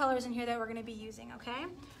couple colors in here that we're gonna be using, okay?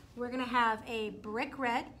 We're gonna have a brick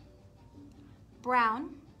red,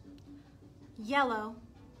 brown, yellow,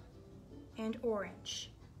 and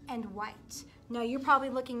orange, and white. Now you're probably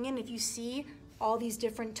looking in, if you see all these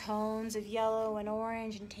different tones of yellow and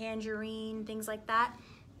orange and tangerine, things like that,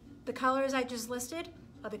 the colors I just listed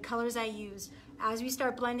are the colors I used. As we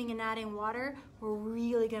start blending and adding water, we're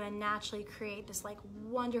really gonna naturally create this like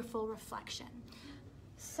wonderful reflection.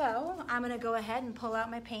 So I'm gonna go ahead and pull out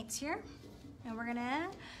my paints here, and we're gonna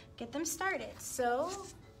get them started. So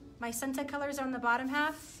my sunset colors are on the bottom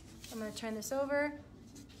half. I'm gonna turn this over.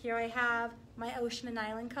 Here I have my ocean and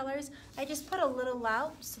island colors. I just put a little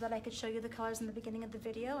out so that I could show you the colors in the beginning of the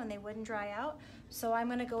video and they wouldn't dry out. So I'm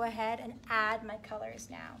gonna go ahead and add my colors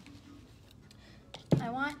now. I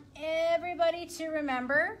want everybody to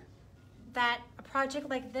remember that a project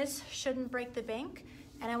like this shouldn't break the bank,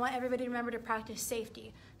 and I want everybody to remember to practice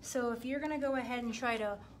safety. So if you're gonna go ahead and try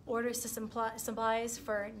to order some supplies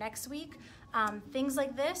for next week, things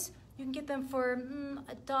like this, you can get them for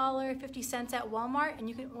 $1.50 at Walmart, and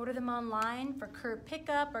you can order them online for curb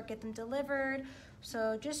pickup or get them delivered.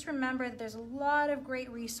 So just remember that there's a lot of great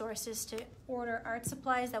resources to order art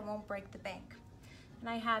supplies that won't break the bank. And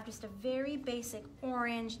I have just a very basic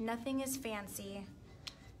orange, nothing is fancy.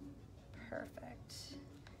 Perfect.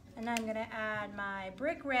 And I'm gonna add my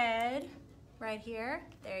brick red right here.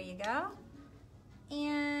 There you go.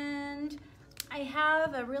 And I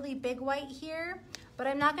have a really big white here, but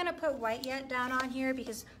I'm not gonna put white yet down on here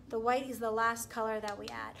because the white is the last color that we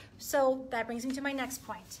add. So that brings me to my next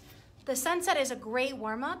point. The sunset is a great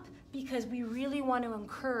warm-up because we really want to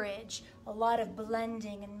encourage a lot of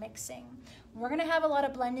blending and mixing. We're gonna have a lot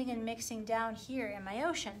of blending and mixing down here in my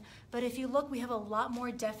ocean, but if you look, we have a lot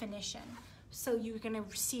more definition. So you're gonna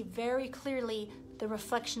see very clearly the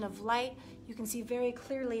reflection of light. You can see very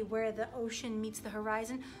clearly where the ocean meets the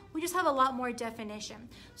horizon. We just have a lot more definition.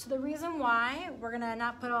 So the reason why we're gonna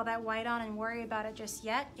not put all that white on and worry about it just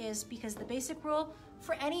yet is because the basic rule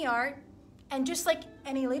for any art, and just like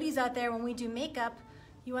any ladies out there when we do makeup,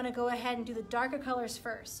 you wanna go ahead and do the darker colors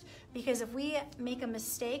first. Because if we make a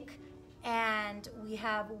mistake and we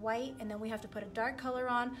have white and then we have to put a dark color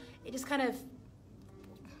on, it just kind of,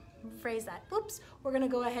 phrase that, oops, we're gonna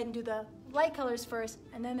go ahead and do the light colors first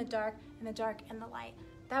and then the dark and the dark and the light.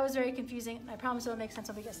 That was very confusing. I promise it'll make sense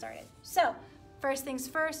when we get started. So, first things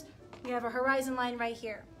first, we have a horizon line right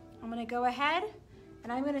here. I'm gonna go ahead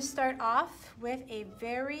and I'm gonna start off with a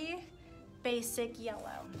very basic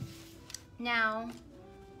yellow. Now,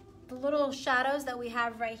 the little shadows that we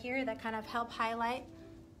have right here that kind of help highlight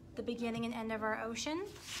the beginning and end of our ocean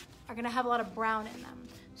are gonna have a lot of brown in them.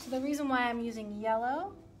 So the reason why I'm using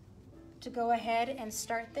yellow to go ahead and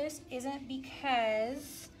start this isn't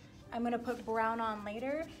because I'm gonna put brown on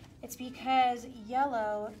later. It's because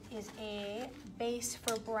yellow is a base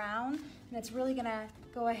for brown, and it's really gonna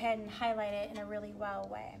go ahead and highlight it in a really wow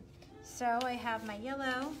way. So I have my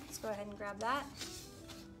yellow. Let's go ahead and grab that.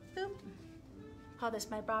 Boop. Call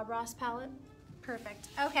this my Bob Ross palette. Perfect.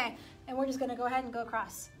 Okay, and we're just gonna go ahead and go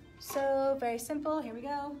across. So very simple, here we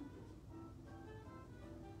go.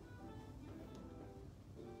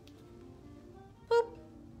 Boop,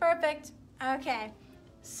 perfect. Okay,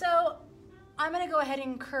 so I'm gonna go ahead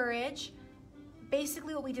and encourage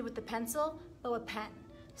basically what we did with the pencil, but with pen.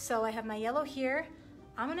 So I have my yellow here.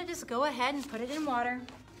 I'm gonna just go ahead and put it in water.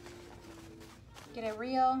 Get it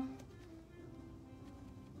real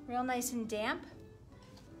nice and damp.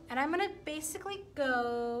 And I'm gonna basically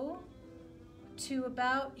go to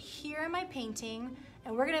about here in my painting,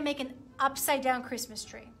 and we're gonna make an upside down Christmas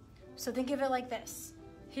tree. So think of it like this.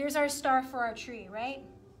 Here's our star for our tree, right?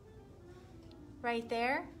 Right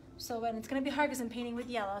there. So, and it's gonna be hard because I'm painting with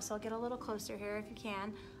yellow, so I'll get a little closer here if you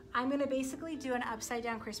can. I'm gonna basically do an upside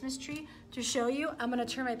down Christmas tree. To show you, I'm gonna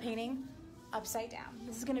turn my painting upside down.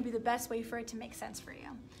 This is gonna be the best way for it to make sense for you.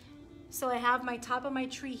 So I have my top of my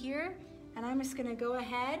tree here, and I'm just gonna go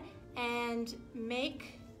ahead and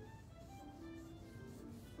make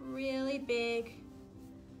really big,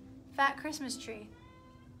 fat Christmas tree.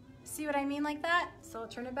 See what I mean like that? So I'll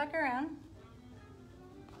turn it back around.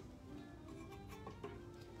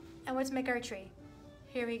 And let's make our tree.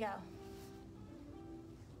 Here we go.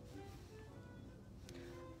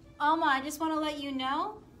 Alma, I just wanna let you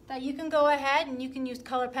know that you can go ahead and you can use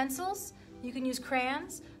color pencils, you can use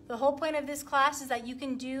crayons. The whole point of this class is that you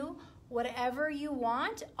can do whatever you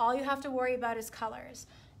want. All you have to worry about is colors.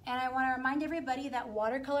 And I want to remind everybody that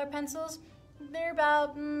watercolor pencils, they're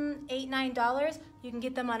about $8, $9. You can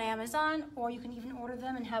get them on Amazon, or you can even order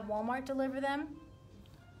them and have Walmart deliver them.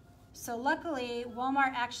 So luckily,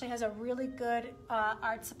 Walmart actually has a really good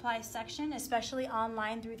art supply section, especially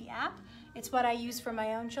online through the app. It's what I use for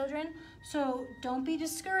my own children. So don't be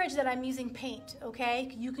discouraged that I'm using paint, okay?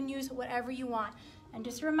 You can use whatever you want. And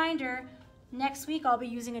just a reminder, next week I'll be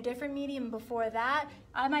using a different medium. Before that,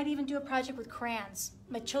 I might even do a project with crayons,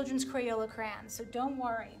 my children's Crayola crayons, so don't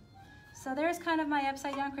worry. So there's kind of my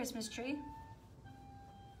upside down Christmas tree.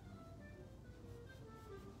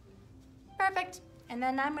 Perfect. And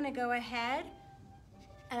then I'm gonna go ahead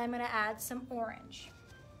and I'm gonna add some orange.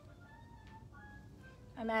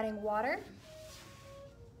 I'm adding water,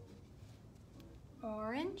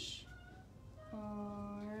 orange,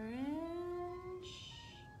 orange,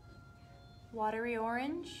 watery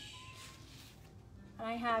orange. And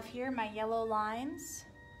I have here my yellow lines.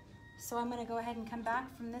 So I'm gonna go ahead and come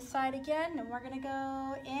back from this side again, and we're gonna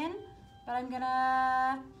go in, but I'm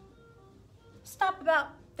gonna stop about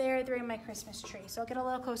there during my Christmas tree. So I'll get a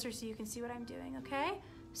little closer so you can see what I'm doing, okay?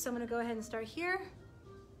 So I'm gonna go ahead and start here.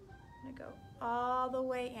 I'm gonna go all the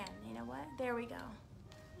way in. You know what? There we go.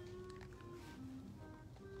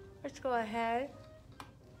 Let's go ahead.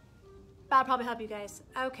 That'll probably help you guys.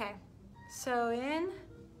 Okay, so in,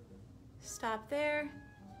 stop there,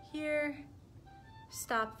 here,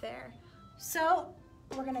 stop there. So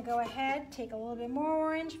we're gonna go ahead, take a little bit more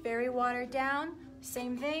orange, very watered down,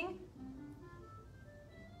 same thing.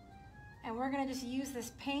 And we're gonna just use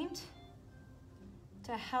this paint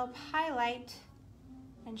to help highlight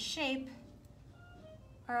and shape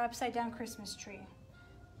our upside down Christmas tree.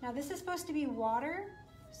 Now this is supposed to be water,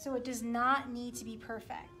 so it does not need to be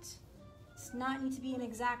perfect. It does not need to be an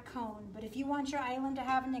exact cone, but if you want your island to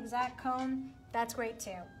have an exact cone, that's great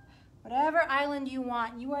too. Whatever island you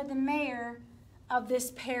want, you are the mayor of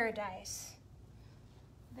this paradise.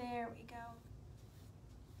 There we go.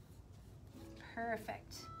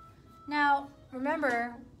 Perfect. Now,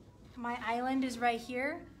 remember, my island is right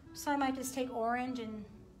here, so I might just take orange and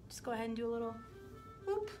just go ahead and do a little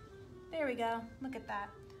whoop. There we go. Look at that.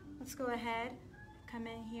 Let's go ahead, come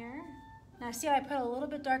in here. Now see how I put a little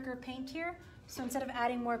bit darker paint here? So instead of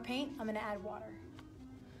adding more paint, I'm gonna add water.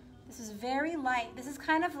 This is very light. This is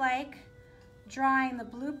kind of like drawing the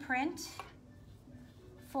blueprint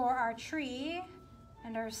for our tree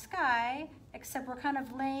and our sky, except we're kind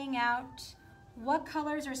of laying out what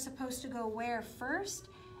colors are supposed to go where first,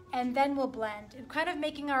 and then we'll blend. And kind of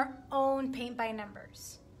making our own paint by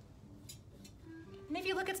numbers. And if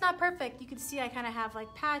you look, it's not perfect. You can see I kind of have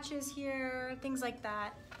like patches here, things like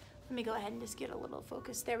that. Let me go ahead and just get a little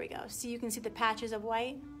focus. There we go. See, you can see the patches of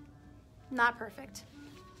white. Not perfect.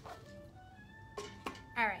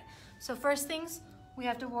 All right, so first things we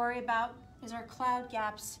have to worry about is our cloud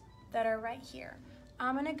gaps that are right here.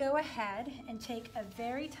 I'm gonna go ahead and take a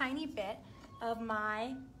very tiny bit of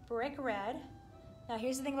my brick red. Now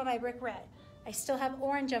here's the thing about my brick red. I still have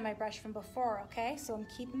orange on my brush from before, okay? So I'm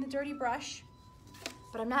keeping the dirty brush,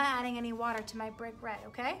 but I'm not adding any water to my brick red,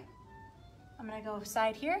 okay? I'm gonna go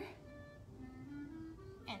side here,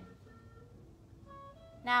 in.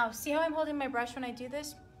 Now, see how I'm holding my brush when I do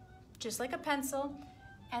this? Just like a pencil.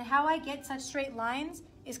 And how I get such straight lines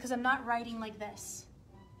is because I'm not writing like this.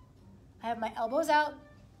 I have my elbows out,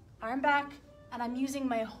 arm back, and I'm using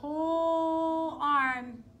my whole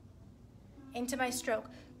arm into my stroke.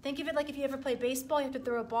 Think of it like if you ever play baseball, you have to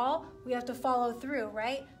throw a ball, we have to follow through,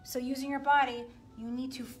 right? So using your body, you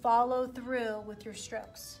need to follow through with your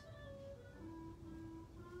strokes.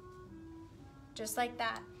 Just like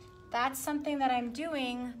that. That's something that I'm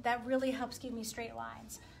doing that really helps give me straight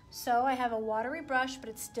lines. So I have a watery brush, but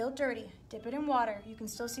it's still dirty. Dip it in water. You can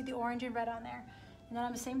still see the orange and red on there. And then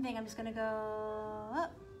on the same thing, I'm just gonna go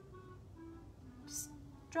up. Just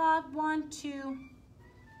draw 1, 2,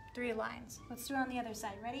 3 lines. Let's do it on the other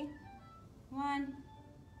side. Ready? 1,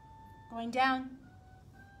 going down.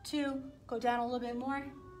 2, go down a little bit more.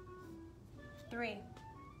 3.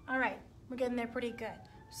 All right, we're getting there pretty good.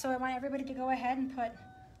 So I want everybody to go ahead and put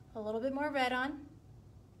a little bit more red on.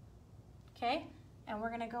 Okay? And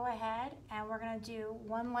we're gonna go ahead and we're gonna do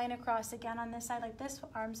 1 line across again on this side like this,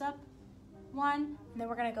 arms up, 1, and then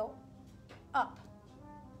we're gonna go up.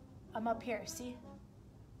 I'm up here, see?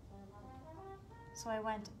 So I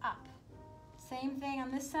went up. Same thing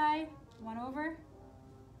on this side, 1 over,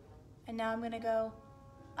 and now I'm gonna go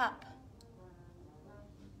up.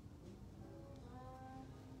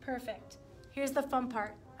 Perfect. Here's the fun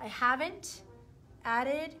part. I haven't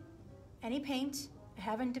added any paint. I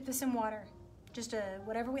haven't dipped this in water. Just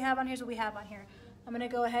whatever we have on here is what we have on here. I'm gonna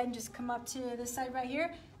go ahead and just come up to this side right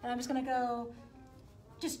here, and I'm just gonna go,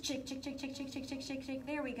 just shake, shake, shake, shake, shake, shake, shake, shake, shake.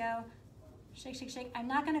 There we go. Shake, shake, shake. I'm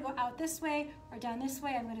not gonna go out this way or down this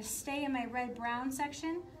way. I'm gonna stay in my red-brown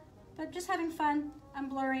section, but just having fun. I'm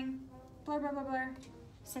blurring. Blur, blur, blur, blur.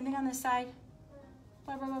 Same thing on this side.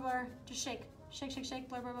 Blur, blur, blur, blur. Just shake. Shake, shake, shake.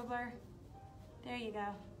 Blur, blur, blur, blur. There you go.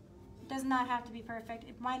 It does not have to be perfect.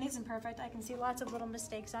 If mine isn't perfect, I can see lots of little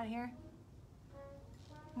mistakes on here.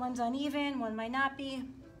 One's uneven, one might not be.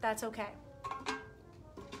 That's okay.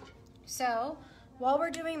 So, while we're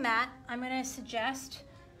doing that, I'm gonna suggest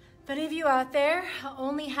if any of you out there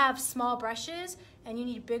only have small brushes and you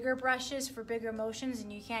need bigger brushes for bigger motions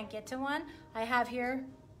and you can't get to one, I have here,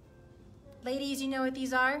 ladies, you know what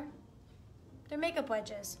these are? They're makeup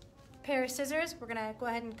wedges. Pair of scissors, we're gonna go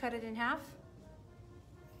ahead and cut it in half.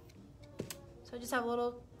 So I just have a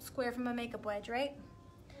little square from a makeup wedge, right?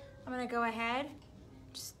 I'm gonna go ahead,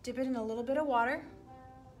 just dip it in a little bit of water.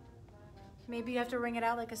 Maybe you have to wring it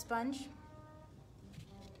out like a sponge.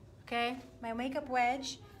 Okay, my makeup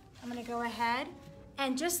wedge, I'm gonna go ahead,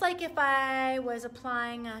 and just like if I was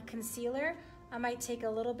applying a concealer, I might take a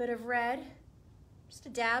little bit of red, just a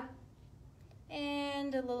dab,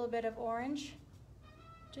 and a little bit of orange.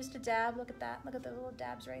 Just a dab, look at that. Look at the little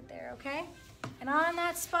dabs right there, okay? And on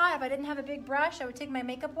that spot, if I didn't have a big brush, I would take my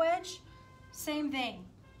makeup wedge, same thing.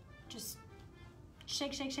 Just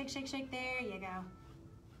shake, shake, shake, shake, shake, there you go.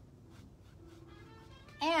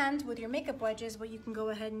 And with your makeup wedges, what you can go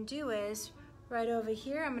ahead and do is, right over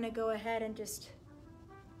here, I'm gonna go ahead and just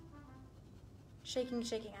shaking,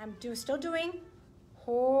 shaking. I'm still doing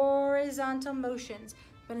horizontal motions,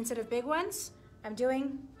 but instead of big ones, I'm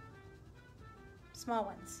doing small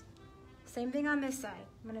ones. Same thing on this side.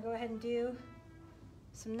 I'm gonna go ahead and do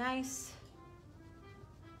some nice,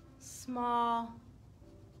 small,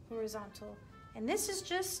 horizontal. And this is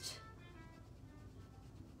just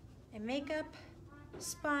a makeup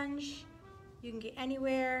sponge. You can get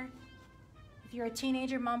anywhere. If you're a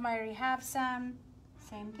teenager, mom might already have some.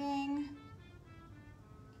 Same thing.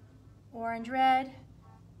 Orange, red.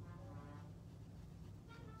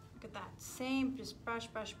 Look at that. Same, just brush,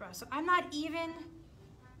 brush, brush. So I'm not even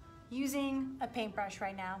using a paintbrush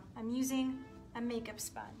right now. I'm using a makeup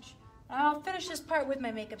sponge. I'll finish this part with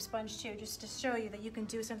my makeup sponge too, just to show you that you can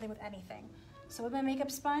do something with anything. So with my makeup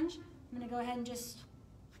sponge, I'm gonna go ahead and just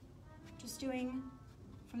doing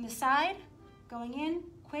from the side, going in,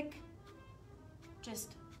 quick,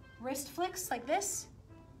 just wrist flicks like this.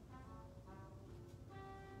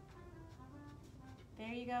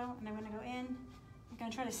 There you go, and I'm gonna go in. I'm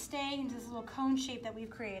gonna try to stay into this little cone shape that we've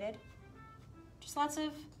created. Just lots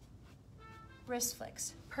of wrist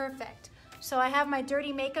flicks, perfect. So I have my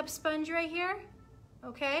dirty makeup sponge right here,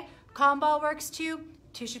 okay? Cotton ball works too,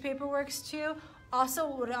 tissue paper works too. Also,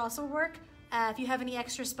 would also work if you have any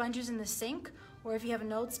extra sponges in the sink, or if you have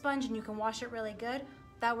an old sponge and you can wash it really good,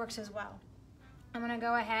 that works as well. I'm gonna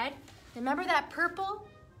go ahead. Remember that purple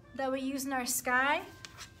that we used in our sky?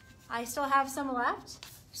 I still have some left.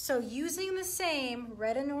 So using the same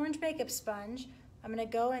red and orange makeup sponge, I'm gonna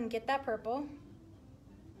go and get that purple.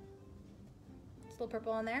 It's a little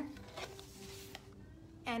purple on there.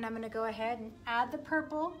 And I'm gonna go ahead and add the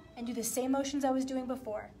purple and do the same motions I was doing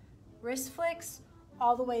before. Wrist flicks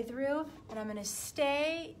all the way through, and I'm gonna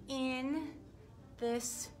stay in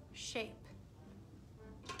this shape.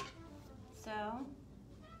 So,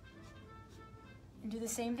 and do the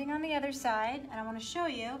same thing on the other side, and I wanna show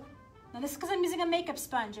you. Now this is because I'm using a makeup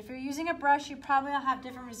sponge. If you're using a brush, you probably will have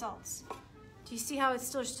different results. Do you see how it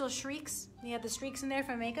still shrieks? You have the streaks in there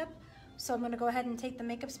from makeup. So I'm gonna go ahead and take the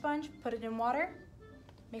makeup sponge, put it in water.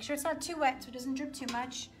 Make sure it's not too wet so it doesn't drip too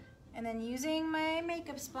much. And then using my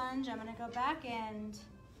makeup sponge, I'm gonna go back and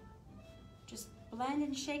just blend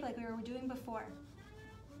and shake like we were doing before.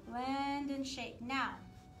 Blend and shake. Now,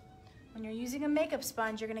 when you're using a makeup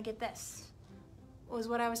sponge, you're gonna get this. It was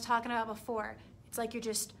what I was talking about before. It's like you're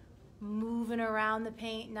just moving around the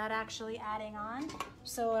paint, not actually adding on.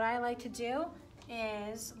 So what I like to do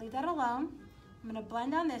is leave that alone. I'm gonna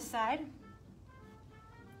blend on this side.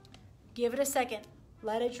 Give it a second,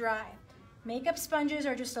 let it dry. Makeup sponges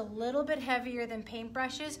are just a little bit heavier than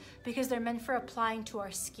paintbrushes because they're meant for applying to our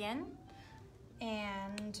skin.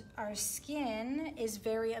 And our skin is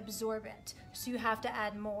very absorbent, so you have to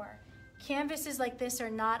add more. Canvases like this are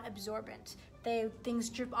not absorbent. Things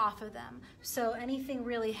drip off of them. So anything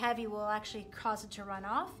really heavy will actually cause it to run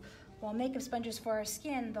off. While makeup sponges for our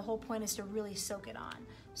skin, the whole point is to really soak it on.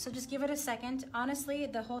 So just give it a second. Honestly,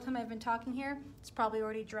 the whole time I've been talking here, it's probably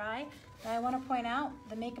already dry. And I want to point out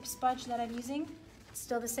the makeup sponge that I'm using, it's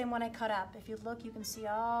still the same one I cut up. If you look, you can see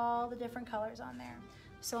all the different colors on there.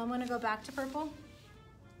 So I'm going to go back to purple.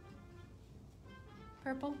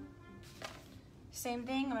 purple. Same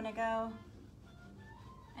thing, I'm gonna go,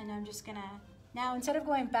 and I'm just gonna, now instead of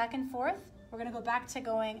going back and forth, we're gonna go back to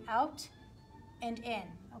going out and in,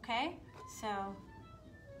 okay? So,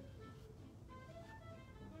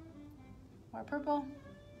 more purple,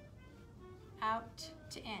 out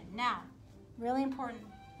to in. Now, really important,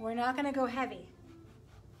 we're not gonna go heavy.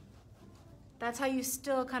 That's how you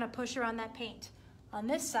still kind of push around that paint. On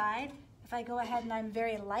this side, if I go ahead and I'm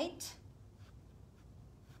very light,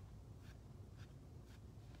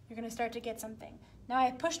 you're gonna start to get something. Now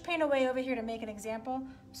I pushed paint away over here to make an example,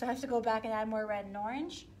 so I have to go back and add more red and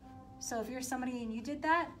orange. So if you're somebody and you did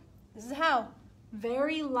that, this is how.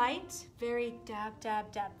 Very light, very dab,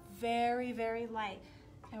 dab, dab. Very, very light.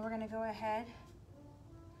 And we're gonna go ahead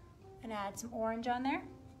and add some orange on there.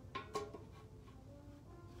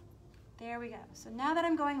 There we go. So now that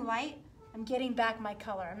I'm going light, I'm getting back my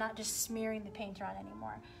color. I'm not just smearing the paint on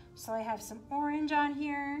anymore. So I have some orange on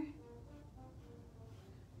here.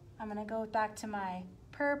 I'm gonna go back to my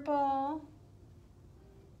purple.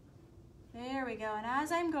 There we go. And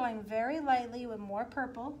as I'm going very lightly with more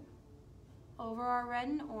purple over our red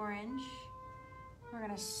and orange, we're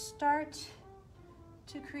gonna start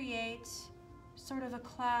to create sort of a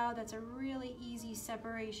cloud that's a really easy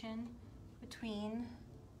separation between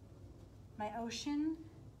my ocean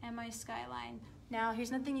and my skyline. Now,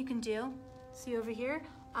 here's nothing you can do. See over here?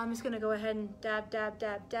 I'm just gonna go ahead and dab, dab,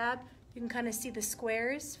 dab, dab. You can kind of see the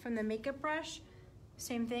squares from the makeup brush.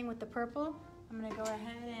 Same thing with the purple. I'm gonna go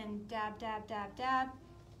ahead and dab, dab, dab, dab,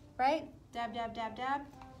 right? Dab, dab, dab, dab.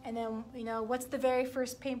 And then, you know, what's the very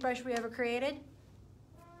first paintbrush we ever created?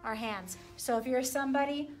 Our hands. So if you're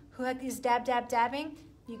somebody who had these dab, dab, dabbing,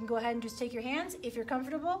 you can go ahead and just take your hands if you're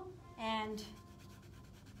comfortable. And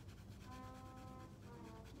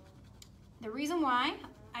the reason why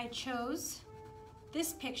I chose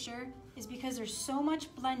this picture is because there's so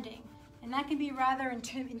much blending, and that can be rather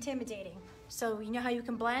intimidating. So you know how you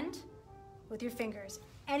can blend? With your fingers.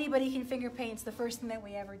 Anybody can finger paint. It's the first thing that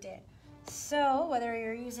we ever did. So whether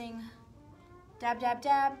you're using dab, dab,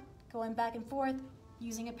 dab, going back and forth,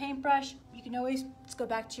 using a paintbrush, you can always just go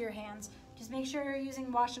back to your hands. Just make sure you're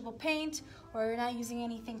using washable paint or you're not using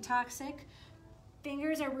anything toxic.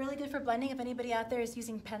 Fingers are really good for blending if anybody out there is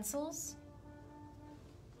using pencils.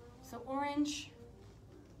 So orange,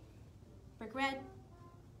 brick red,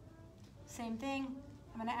 same thing.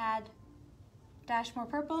 I'm gonna add dash more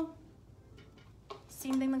purple.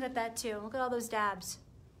 Same thing, look at that too. Look at all those dabs.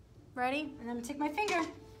 Ready? And I'm gonna take my finger.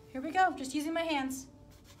 Here we go, just using my hands.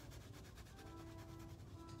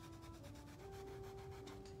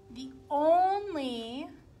 The only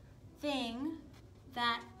thing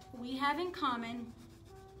that we have in common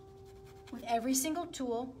with every single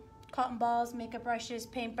tool, cotton balls, makeup brushes,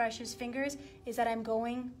 paint brushes, fingers, is that I'm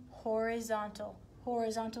going horizontal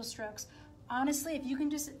strokes. Honestly, if you can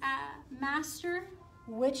just master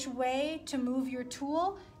which way to move your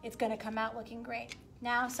tool, it's gonna come out looking great.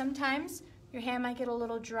 Now, sometimes your hand might get a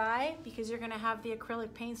little dry because you're gonna have the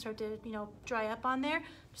acrylic paint start to, you know, dry up on there.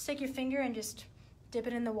 Just take your finger and just dip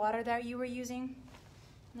it in the water that you were using,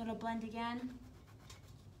 and it'll blend again.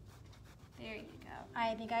 There you go.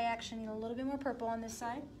 I think I actually need a little bit more purple on this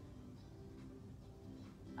side.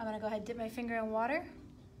 I'm gonna go ahead and dip my finger in water.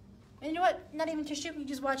 And you know what? Not even tissue, you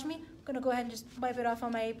just watch me. I'm gonna go ahead and just wipe it off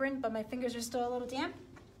on my apron, but my fingers are still a little damp.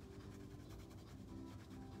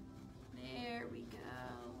 There we go.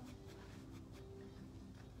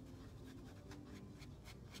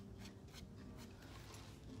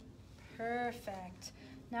 Perfect.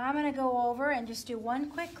 Now I'm gonna go over and just do one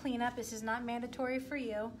quick cleanup. This is not mandatory for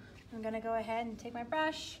you. I'm gonna go ahead and take my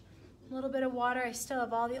brush, a little bit of water. I still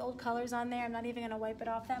have all the old colors on there. I'm not even gonna wipe it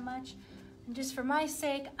off that much. And just for my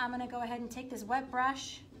sake, I'm gonna go ahead and take this wet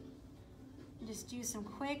brush and just do some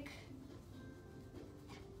quick,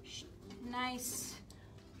 nice,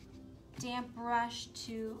 damp brush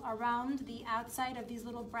to around the outside of these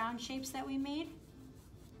little brown shapes that we made.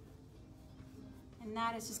 And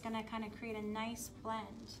that is just gonna kind of create a nice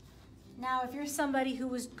blend. Now, if you're somebody who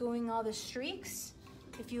was doing all the streaks,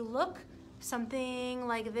 if you look, something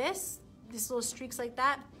like this little streaks like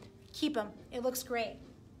that, keep them. It looks great.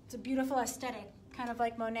 It's a beautiful aesthetic, kind of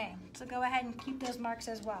like Monet. So go ahead and keep those marks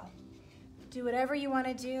as well. Do whatever you want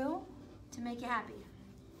to do to make you happy.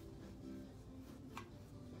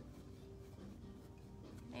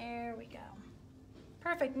 There we go.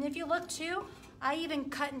 Perfect. And if you look too, I even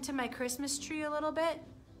cut into my Christmas tree a little bit.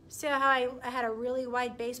 See how I had a really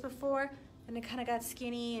wide base before and it kind of got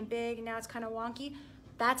skinny and big and now it's kind of wonky?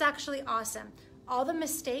 That's actually awesome. All the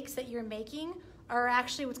mistakes that you're making are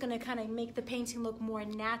actually what's going to kind of make the painting look more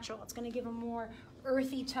natural. It's going to give a more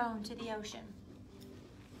earthy tone to the ocean.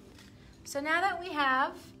 So now that we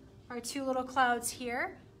have our two little clouds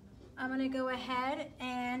here, I'm gonna go ahead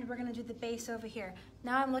and we're gonna do the base over here.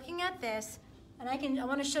 Now I'm looking at this, and I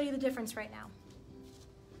wanna show you the difference right now.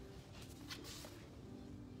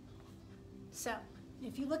 So,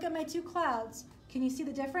 if you look at my two clouds, can you see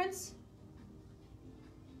the difference?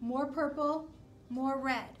 More purple, more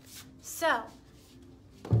red. So,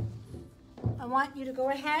 I want you to go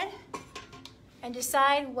ahead and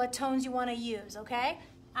decide what tones you want to use, okay?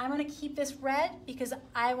 I'm going to keep this red because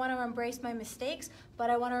I want to embrace my mistakes, but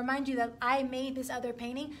I want to remind you that I made this other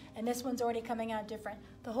painting and this one's already coming out different.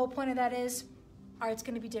 The whole point of that is art's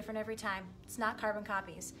going to be different every time. It's not carbon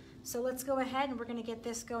copies. So let's go ahead and we're going to get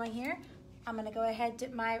this going here. I'm going to go ahead,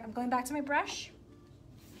 I'm going back to my brush.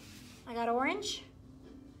 I got orange.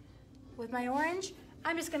 With my orange,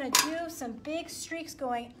 I'm just going to do some big streaks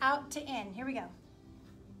going out to in. Here we go.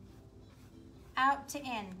 Out to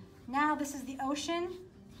in. Now this is the ocean,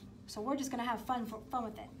 so we're just going to have fun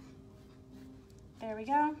with it. There we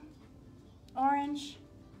go. Orange,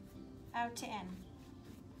 out to in.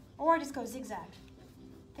 Or just go zigzag.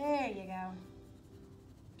 There you go.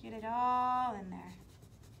 Get it all in there.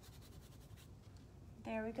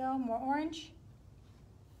 There we go, more orange.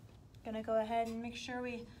 Gonna go ahead and make sure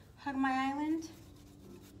we hug my island.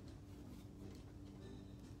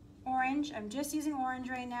 Orange, I'm just using orange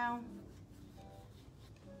right now.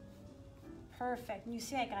 Perfect, and you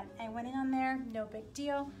see I went in on there, no big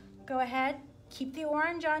deal. Go ahead, keep the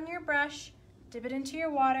orange on your brush, dip it into your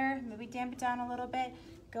water, maybe damp it down a little bit.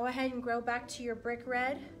 Go ahead and go back to your brick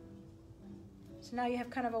red. So now you have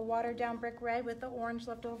kind of a watered down brick red with the orange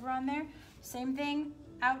left over on there. Same thing,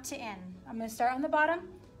 out to in. I'm gonna start on the bottom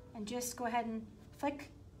and just go ahead and flick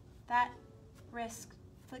that wrist,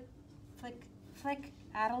 flick, flick, flick.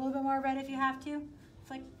 Add a little bit more red if you have to.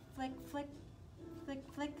 Flick, flick, flick, flick,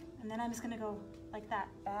 flick. And then I'm just gonna go like that,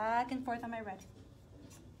 back and forth on my red.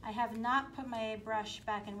 I have not put my brush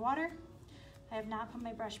back in water. I have not put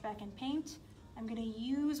my brush back in paint. I'm gonna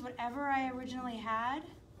use whatever I originally had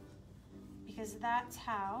because that's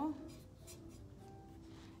how.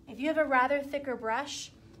 If you have a rather thicker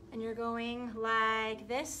brush and you're going like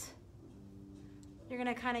this, you're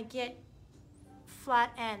gonna kind of get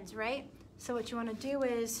flat ends, right? So what you wanna do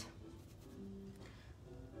is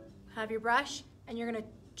have your brush and you're gonna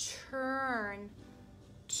turn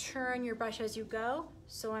your brush as you go.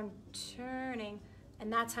 So I'm turning,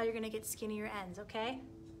 and that's how you're gonna get skinnier ends, okay?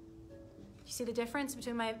 You see the difference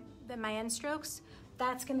between my end strokes?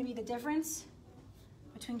 That's gonna be the difference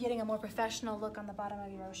between getting a more professional look on the bottom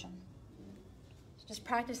of your ocean. So just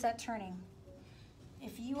practice that turning.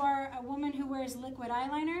 If you are a woman who wears liquid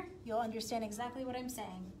eyeliner, you'll understand exactly what I'm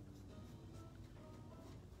saying.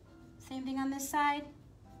 Same thing on this side.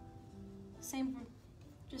 Same,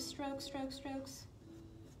 just strokes, strokes, strokes.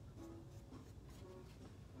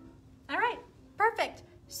 All right, perfect.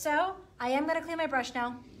 So I am gonna clean my brush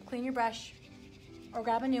now. Clean your brush or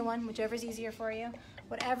grab a new one, whichever is easier for you.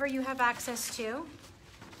 Whatever you have access to.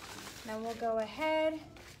 Now we'll go ahead,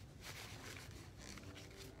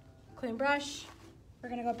 clean brush. We're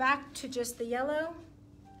gonna go back to just the yellow.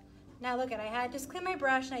 Now look I had just cleaned my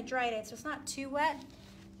brush and I dried it, so it's not too wet.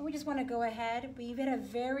 And we just wanna go ahead, we've got a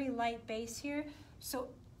very light base here. So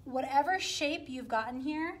whatever shape you've gotten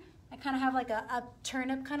here, I kind of have like a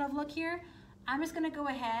turnip kind of look here. I'm just gonna go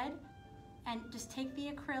ahead and just take the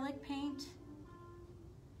acrylic paint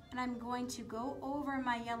and I'm going to go over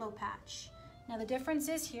my yellow patch. Now the difference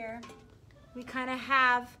is here, we kind of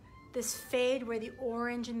have this fade where the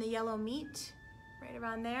orange and the yellow meet, right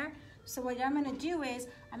around there. So what I'm gonna do is,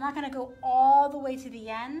 I'm not gonna go all the way to the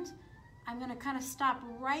end. I'm gonna kind of stop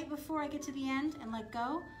right before I get to the end and let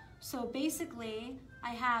go. So basically,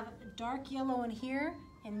 I have dark yellow in here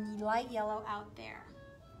and light yellow out there.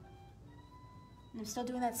 And I'm still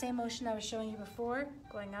doing that same motion I was showing you before,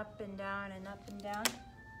 going up and down and up and down.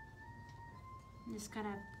 And just kind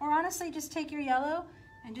of, or honestly, just take your yellow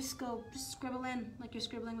and just scribble in like you're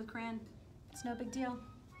scribbling with crayon. It's no big deal.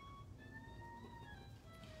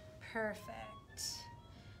 Perfect.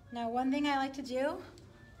 Now, one thing I like to do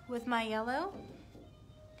with my yellow,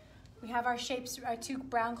 we have our shapes, our two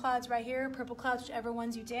brown clouds right here, purple clouds, whichever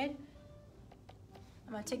ones you did.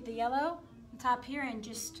 I'm gonna take the yellow on top here and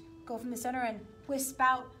just go from the center and wisp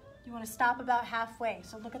out. You wanna stop about halfway.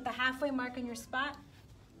 So look at the halfway mark on your spot.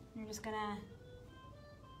 You're just gonna,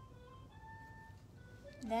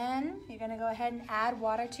 then you're gonna go ahead and add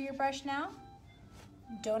water to your brush now.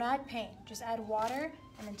 Don't add paint, just add water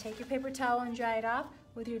and then take your paper towel and dry it off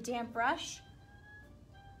with your damp brush.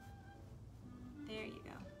 There you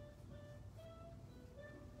go.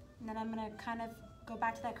 And then I'm gonna kind of go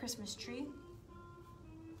back to that Christmas tree.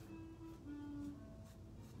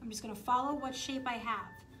 just gonna follow what shape I have.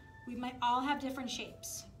 We might all have different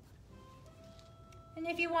shapes. And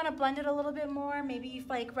if you want to blend it a little bit more, maybe you,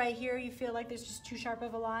 like right here, you feel like there's just too sharp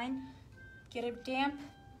of a line, get it damp.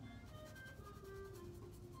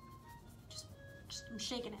 Just I'm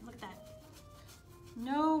shaking it, look at that.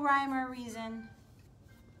 No rhyme or reason.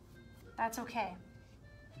 That's okay.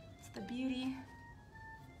 It's the beauty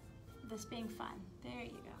of this being fun. There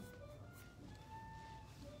you go.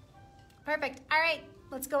 Perfect. All right,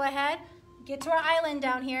 let's go ahead, get to our island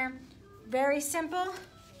down here. Very simple.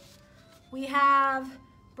 We have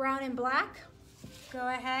brown and black. Go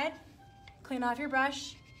ahead, clean off your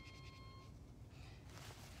brush.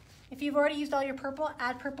 If you've already used all your purple,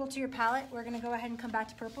 add purple to your palette. We're gonna go ahead and come back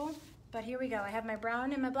to purple. But here we go. I have my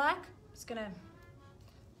brown and my black. Just gonna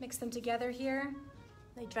mix them together here.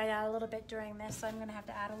 They dried out a little bit during this, so I'm gonna have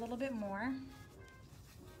to add a little bit more.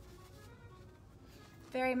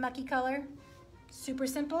 Very mucky color, super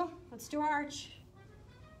simple. Let's do our arch.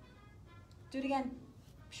 Do it again.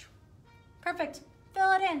 Perfect,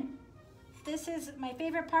 fill it in. This is my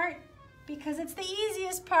favorite part because it's the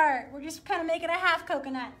easiest part. We're just kind of making a half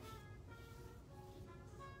coconut.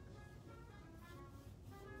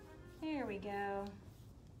 There we go.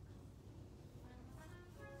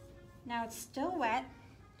 Now it's still wet.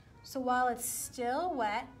 So while it's still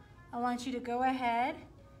wet, I want you to go ahead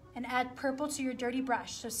and add purple to your dirty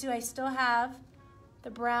brush. So see, I still have the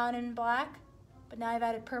brown and black, but now I've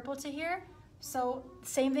added purple to here. So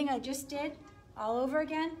same thing I just did, all over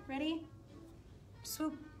again. Ready?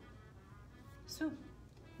 Swoop, swoop.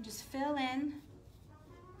 Just fill in.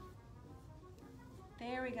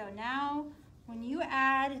 There we go. Now, when you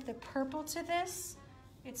add the purple to this,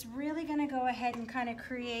 it's really gonna go ahead and kind of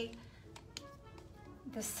create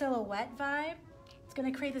the silhouette vibe. It's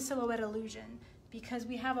gonna create the silhouette illusion because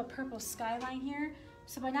we have a purple skyline here.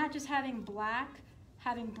 So by not just having black,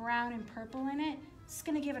 having brown and purple in it, it's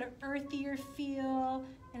gonna give it an earthier feel,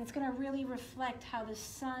 and it's gonna really reflect how the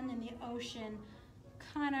sun and the ocean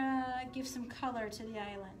kind of give some color to the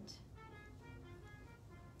island.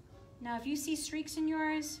 Now, if you see streaks in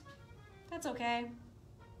yours, that's okay.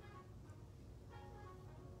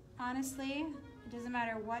 Honestly, it doesn't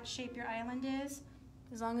matter what shape your island is,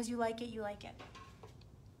 as long as you like it, you like it.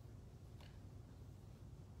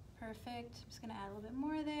 Perfect. I'm just gonna add a little bit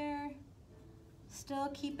more there. Still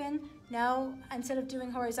keeping, now instead of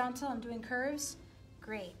doing horizontal, I'm doing curves.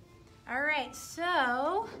 Great. All right,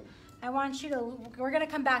 so I want you to, we're gonna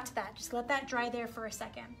come back to that. Just let that dry there for a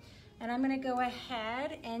second. And I'm gonna go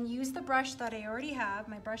ahead and use the brush that I already have.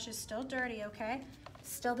 My brush is still dirty, okay?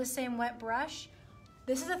 Still the same wet brush.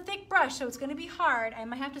 This is a thick brush, so it's gonna be hard. I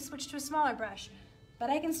might have to switch to a smaller brush, but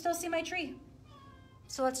I can still see my tree.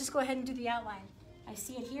 So let's just go ahead and do the outline. I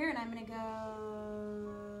see it here, and I'm gonna go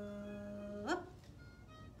up.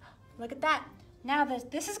 Look at that. Now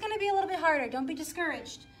this is gonna be a little bit harder. Don't be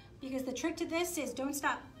discouraged, because the trick to this is don't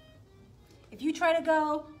stop. If you try to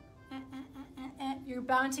go, you're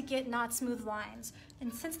bound to get not smooth lines.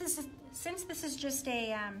 And since this is just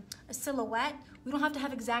a silhouette, we don't have to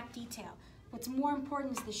have exact detail. What's more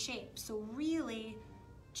important is the shape. So really,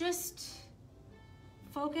 just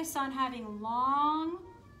focus on having long,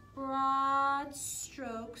 broad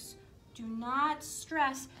strokes. Do not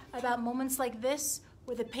stress about moments like this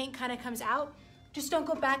where the paint kind of comes out. Just don't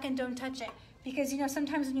go back and don't touch it. Because, you know,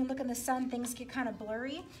 sometimes when you look in the sun, things get kind of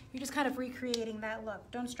blurry. You're just kind of recreating that look.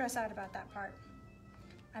 Don't stress out about that part.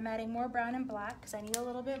 I'm adding more brown and black because I need a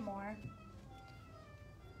little bit more.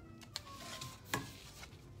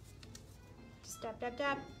 Just dab, dab,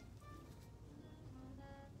 dab.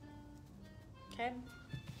 Okay.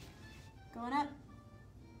 Going up.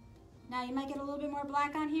 Now you might get a little bit more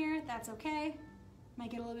black on here. That's okay.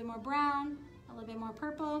 Might get a little bit more brown, a little bit more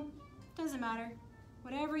purple. Doesn't matter.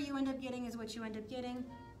 Whatever you end up getting is what you end up getting,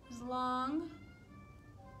 as long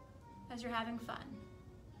as you're having fun.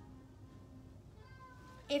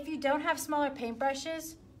 If you don't have smaller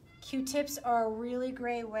paintbrushes, Q-tips are a really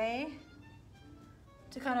great way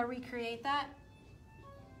to kind of recreate that.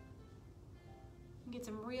 Get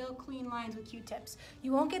some real clean lines with Q-tips.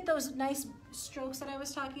 You won't get those nice strokes that I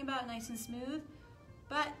was talking about, nice and smooth,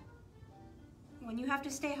 but when you have to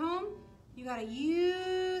stay home, you gotta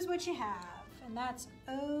use what you have, and that's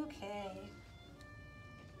okay.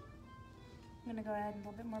 I'm gonna go ahead and a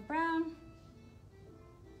little bit more brown.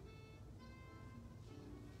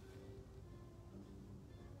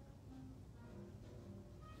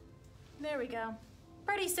 There we go.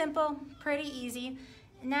 Pretty simple, pretty easy.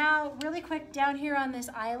 Now, really quick, down here on this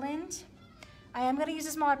island, I am gonna use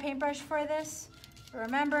a smaller paintbrush for this.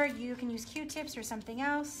 Remember, you can use Q-tips or something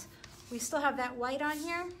else. We still have that white on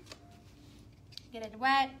here. Get it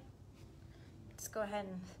wet, just go ahead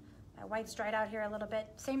and, my white's dried out here a little bit.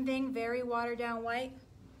 Same thing, very watered down white.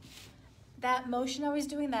 That motion I was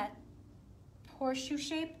doing, that horseshoe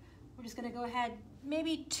shape, we're just gonna go ahead,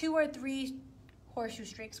 maybe 2 or 3 horseshoe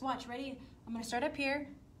streaks. Watch, ready? I'm gonna start up here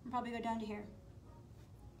and probably go down to here.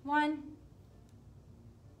 1,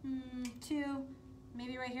 2,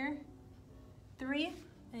 maybe right here, 3.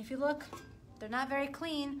 And if you look, they're not very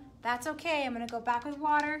clean. That's okay. I'm gonna go back with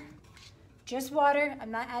water, just water. I'm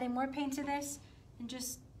not adding more paint to this, and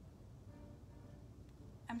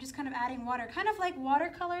I'm just kind of adding water, kind of like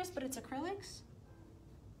watercolors, but it's acrylics.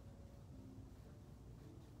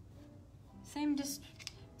 Same, just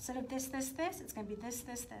instead of this, it's gonna be this.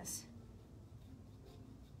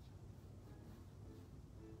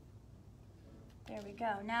 There we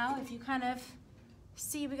go. Now, if you kind of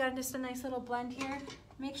see, we got just a nice little blend here.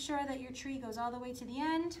 Make sure that your tree goes all the way to the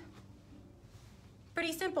end.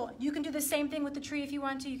 Pretty simple. You can do the same thing with the tree if you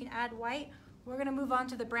want to. You can add white. We're gonna move on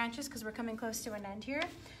to the branches because we're coming close to an end here.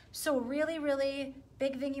 So really, really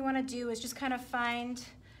big thing you wanna do is just kind of find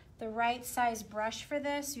the right size brush for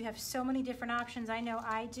this. You have so many different options. I know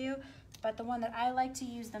I do, but the one that I like to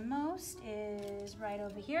use the most is right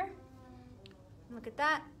over here. Look at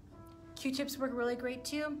that. Q-tips work really great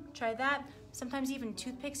too. Try that. Sometimes even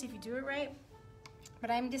toothpicks if you do it right.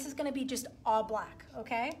 But this is gonna be just all black,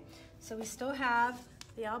 okay? So we still have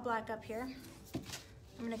the all black up here.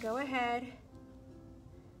 I'm gonna go ahead.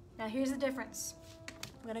 Now here's the difference.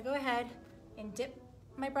 I'm gonna go ahead and dip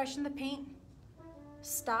my brush in the paint.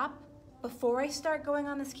 Stop before I start going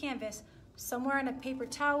on this canvas. Somewhere on a paper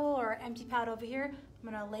towel or empty pad over here,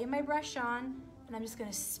 I'm gonna lay my brush on and I'm just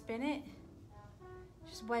gonna spin it.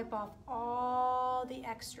 Just wipe off all the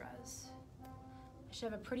extras. I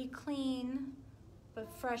should have a pretty clean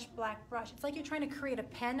but fresh black brush. It's like you're trying to create a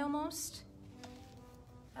pen almost.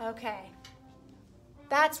 Okay,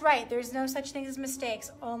 that's right. There's no such thing as mistakes,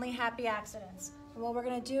 only happy accidents. And what we're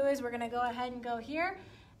gonna do is we're gonna go ahead and go here.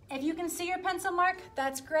 If you can see your pencil mark,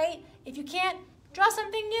 that's great. If you can't, draw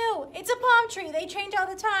something new. It's a palm tree, they change all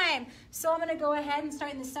the time. So I'm gonna go ahead and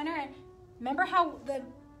start in the center. And remember how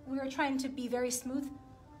we were trying to be very smooth,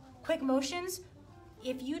 quick motions?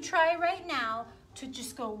 If you try right now to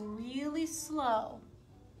just go really slow,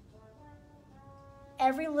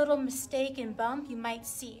 every little mistake and bump you might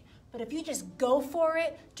see. But if you just go for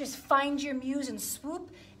it, just find your muse and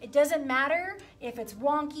swoop, it doesn't matter if it's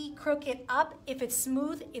wonky, crooked, up, if it's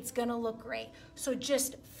smooth, it's gonna look great. So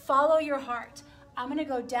just follow your heart. I'm gonna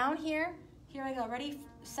go down here. Here I go, ready?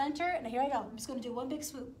 Center, and here I go. I'm just gonna do one big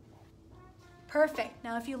swoop. Perfect.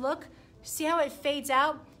 Now if you look, see how it fades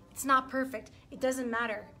out? It's not perfect. It doesn't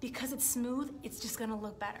matter. Because it's smooth, it's just gonna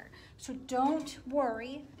look better. So don't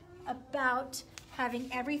worry about having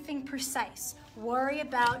everything precise. Worry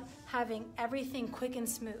about having everything quick and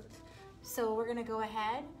smooth. So we're gonna go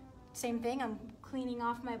ahead. Same thing, I'm cleaning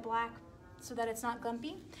off my black so that it's not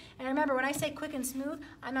gumpy. And remember, when I say quick and smooth,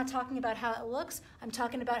 I'm not talking about how it looks, I'm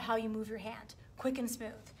talking about how you move your hand. Quick and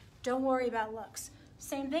smooth. Don't worry about looks.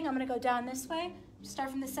 Same thing, I'm gonna go down this way,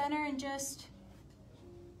 start from the center and just,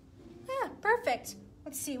 yeah, perfect.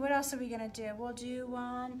 Let's see, what else are we gonna do? We'll do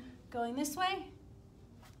one going this way.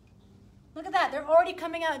 Look at that, they're already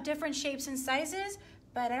coming out different shapes and sizes,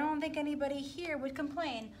 but I don't think anybody here would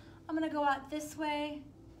complain. I'm gonna go out this way.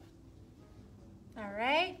 All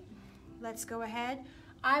right, let's go ahead.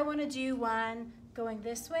 I wanna do one going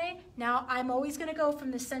this way. Now, I'm always gonna go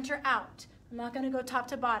from the center out. I'm not gonna go top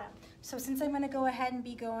to bottom. So since I'm gonna go ahead and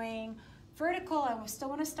be going vertical, I still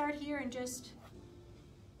wanna start here and just,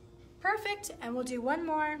 perfect, and we'll do one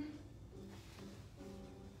more. And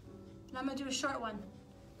I'm gonna do a short one,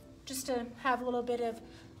 just to have a little bit of,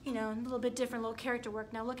 you know, a little bit different little character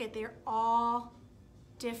work. Now look at, they're all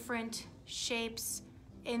different shapes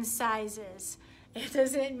and sizes. It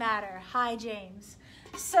doesn't matter. Hi, James.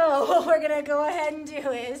 So what we're gonna go ahead and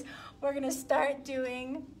do is we're gonna start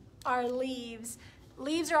doing our leaves.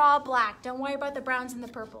 Leaves are all black. Don't worry about the browns and the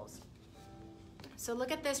purples. So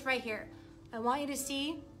look at this right here. I want you to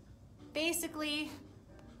see, basically,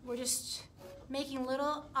 we're just making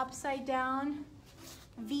little upside down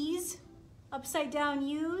V's, upside down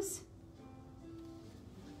U's.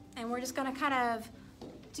 And we're just gonna kind of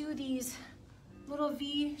do these little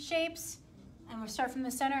V shapes, and we'll start from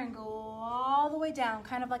the center and go all the way down,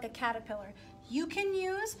 kind of like a caterpillar. You can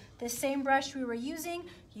use the same brush we were using.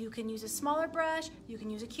 You can use a smaller brush. You can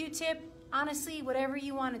use a Q-tip. Honestly, whatever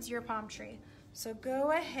you want, it's your palm tree. So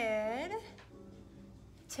go ahead,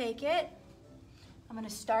 take it. I'm gonna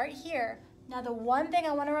start here. Now the one thing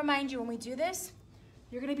I wanna remind you when we do this,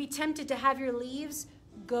 you're gonna be tempted to have your leaves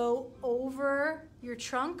go over your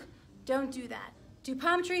trunk. Don't do that. Do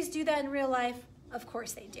palm trees do that in real life? Of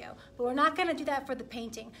course they do. But we're not gonna do that for the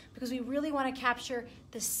painting because we really wanna capture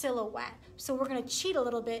the silhouette. So we're gonna cheat a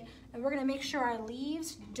little bit and we're gonna make sure our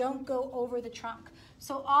leaves don't go over the trunk.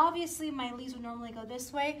 So obviously my leaves would normally go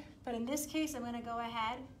this way, but in this case I'm gonna go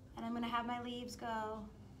ahead and I'm gonna have my leaves go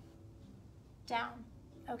down,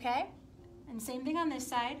 okay? And same thing on this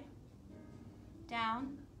side.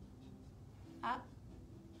 Down, up,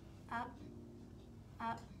 up,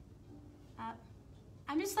 up, up.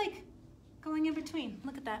 I'm just like going in between.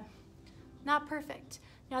 Look at that. Not perfect.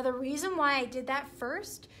 Now the reason why I did that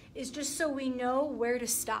first is just so we know where to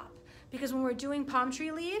stop. Because when we're doing palm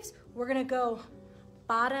tree leaves, we're gonna go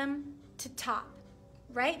bottom to top,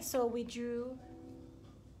 right? So we drew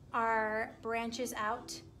our branches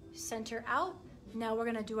out, center out. Now we're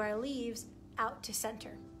gonna do our leaves out to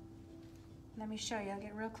center. Let me show you, I'll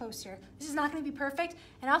get real close here. This is not gonna be perfect,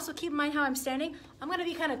 and also keep in mind how I'm standing. I'm gonna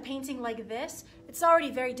be kind of painting like this. It's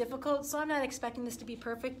already very difficult, so I'm not expecting this to be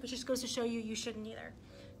perfect, which just goes to show you, you shouldn't either.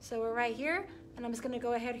 So we're right here, and I'm just gonna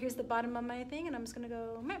go ahead, here's the bottom of my thing, and I'm just gonna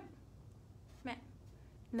go meh, meh.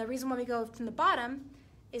 And the reason why we go from the bottom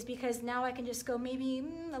is because now I can just go maybe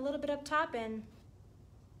a little bit up top, and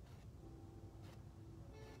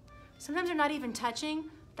sometimes they're not even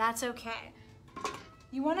touching, that's okay.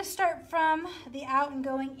 You want to start from the out and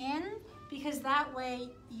going in because that way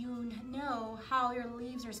you know how your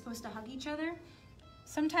leaves are supposed to hug each other.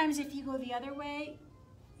 Sometimes if you go the other way,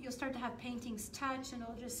 you'll start to have paintings touch and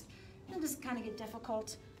it'll just kind of get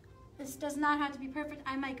difficult. This does not have to be perfect.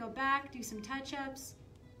 I might go back, do some touch-ups.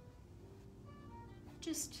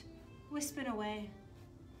 Just wisping away.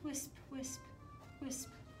 Wisp, wisp, wisp.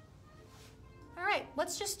 All right,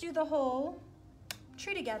 let's just do the whole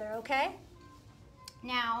tree together, okay?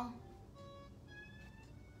 Now,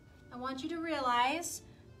 I want you to realize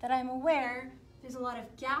that I'm aware there's a lot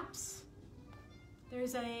of gaps.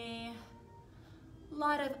 There's a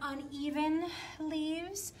lot of uneven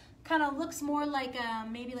leaves. Kind of looks more like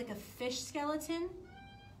maybe like a fish skeleton.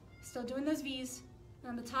 Still doing those V's. And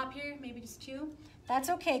on the top here, maybe just two. That's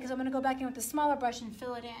okay, because I'm gonna go back in with the smaller brush and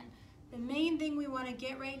fill it in. The main thing we wanna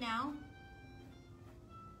get right now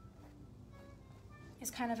is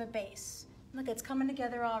kind of a base. Look, it's coming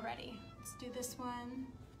together already. Let's do this one.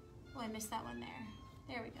 Oh, I missed that one there.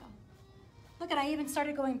 There we go. Look, I even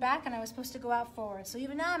started going back and I was supposed to go out forward. So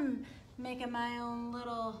even now I'm making my own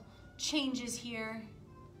little changes here.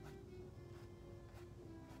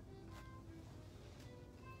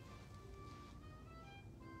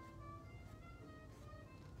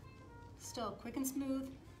 Still quick and smooth,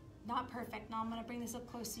 not perfect. Now I'm gonna bring this up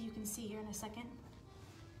close so you can see here in a second.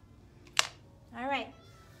 All right.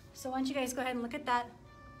 So why don't you guys go ahead and look at that.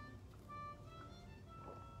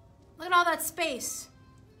 Look at all that space.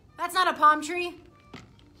 That's not a palm tree.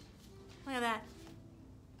 Look at that.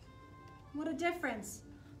 What a difference.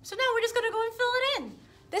 So now we're just gonna go and fill it in.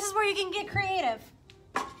 This is where you can get creative.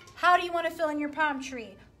 How do you wanna fill in your palm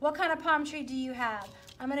tree? What kind of palm tree do you have?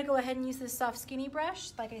 I'm gonna go ahead and use this soft skinny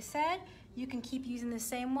brush. Like I said, you can keep using the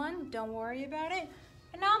same one. Don't worry about it.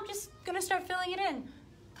 And now I'm just gonna start filling it in.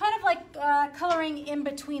 Kind of like coloring in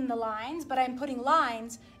between the lines, but I'm putting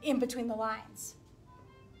lines in between the lines.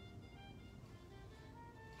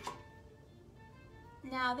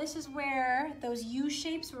 Now this is where those U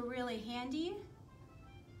shapes were really handy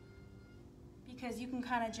because you can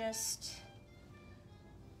kind of just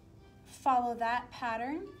follow that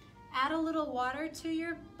pattern. Add a little water to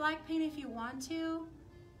your black paint if you want to.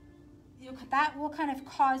 That will kind of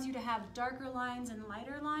cause you to have darker lines and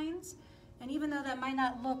lighter lines. And even though that might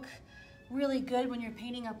not look really good when you're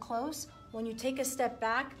painting up close, when you take a step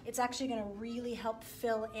back, it's actually gonna really help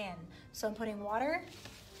fill in. So I'm putting water,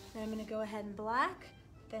 then I'm gonna go ahead and black,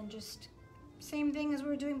 then just same thing as we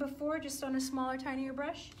were doing before, just on a smaller, tinier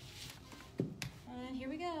brush. And here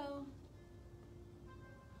we go.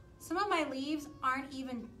 Some of my leaves aren't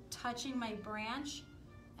even touching my branch,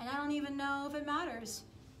 and I don't even know if it matters.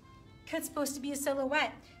 It's supposed to be a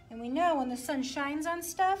silhouette, and we know when the sun shines on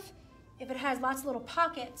stuff, if it has lots of little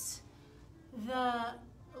pockets, the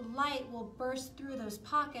light will burst through those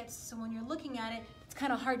pockets. So when you're looking at it, it's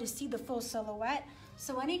kind of hard to see the full silhouette.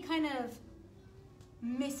 So any kind of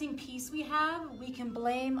missing piece we have, we can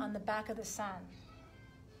blame on the back of the sun.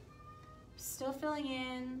 Still filling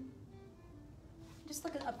in. Just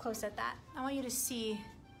look up close at that. I want you to see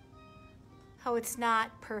how it's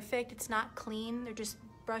not perfect, it's not clean, they're just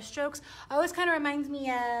brush strokes. Always kind of reminds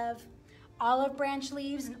me of olive branch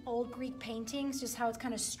leaves and old Greek paintings, just how it's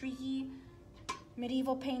kind of streaky,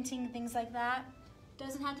 medieval painting, things like that.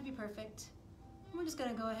 Doesn't have to be perfect. We're just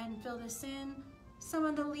gonna go ahead and fill this in. Some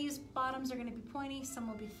of the leaves bottoms are gonna be pointy, some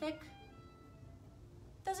will be thick.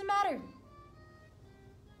 Doesn't matter.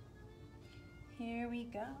 Here we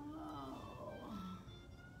go.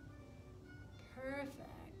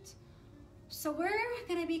 Perfect. So we're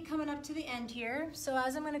gonna be coming up to the end here. So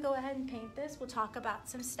as I'm gonna go ahead and paint this, we'll talk about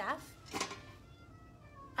some stuff.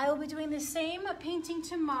 I will be doing the same painting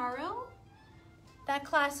tomorrow. That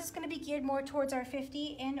class is gonna be geared more towards our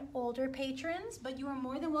 50 and older patrons, but you are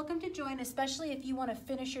more than welcome to join, especially if you wanna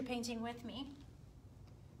finish your painting with me.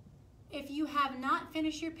 If you have not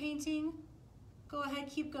finished your painting, go ahead,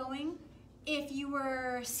 keep going. If you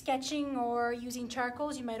were sketching or using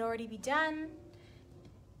charcoals, you might already be done.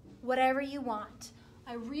 Whatever you want.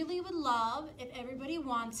 I really would love, if everybody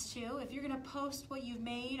wants to, if you're gonna post what you've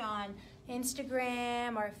made on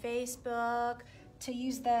Instagram or Facebook, to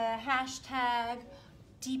use the hashtag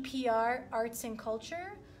DPR Arts and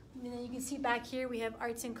Culture. And then you can see back here we have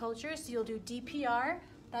Arts and Culture, so you'll do DPR,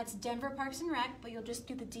 that's Denver Parks and Rec, but you'll just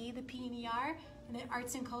do the D, the P, and the R, and then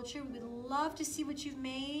Arts and Culture. We'd love to see what you've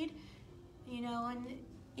made, you know, and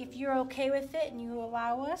if you're okay with it and you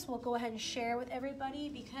allow us, we'll go ahead and share with everybody,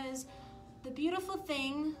 because the beautiful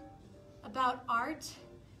thing about art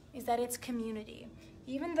is that it's community.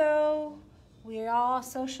 Even though we're all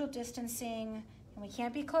social distancing and we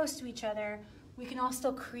can't be close to each other, we can all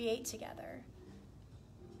still create together.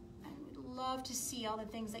 And we'd love to see all the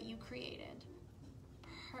things that you created.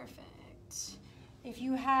 Perfect. If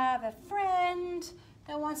you have a friend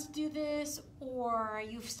that wants to do this, or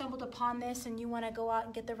you've stumbled upon this and you want to go out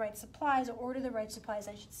and get the right supplies, or order the right supplies,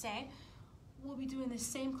 I should say, we'll be doing the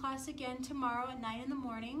same class again tomorrow at 9 in the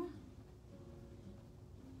morning.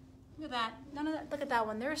 Look at that. None of that. Look at that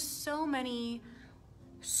one. There's so many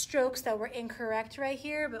strokes that were incorrect right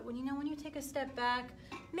here, but when you take a step back,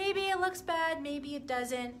 maybe it looks bad, maybe it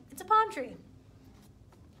doesn't. It's a palm tree.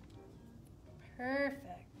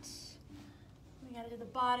 Perfect. We got to do the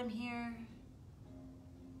bottom here.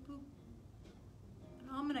 Boop. And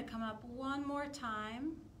I'm going to come up one more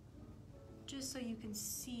time just so you can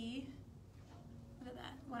see, look at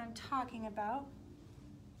that, what I'm talking about.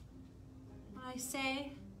 When I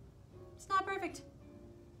say it's not perfect.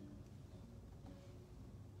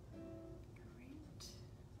 Great.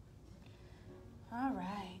 All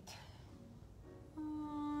right.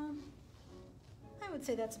 I would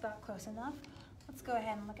say that's about close enough. Let's go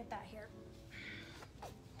ahead and look at that here.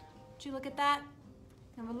 Did you look at that?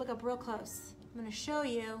 I'm gonna look up real close. I'm gonna show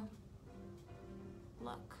you.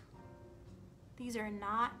 Look, these are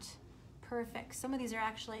not perfect. Some of these are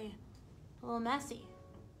actually a little messy.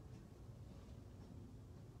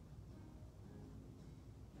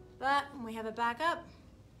 But we have it back up.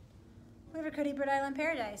 Livercuddy Bird Island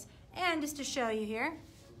Paradise. And just to show you here,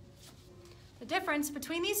 the difference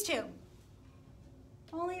between these two.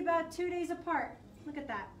 Only about 2 days apart. Look at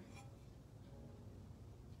that.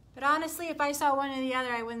 But honestly, if I saw one or the other,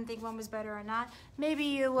 I wouldn't think one was better or not. Maybe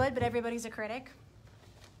you would, but everybody's a critic.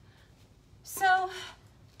 So,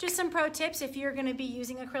 just some pro tips if you're gonna be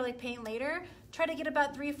using acrylic paint later. Try to get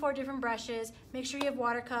about 3 or 4 different brushes. Make sure you have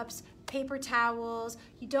water cups, paper towels.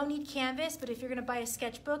 You don't need canvas, but if you're gonna buy a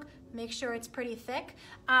sketchbook, make sure it's pretty thick.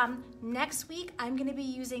 Next week, I'm gonna be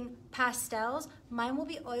using pastels. Mine will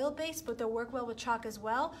be oil-based, but they'll work well with chalk as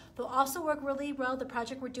well. They'll also work really well, the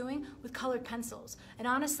project we're doing, with colored pencils. And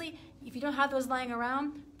honestly, if you don't have those lying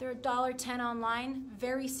around, they're $1.10 online,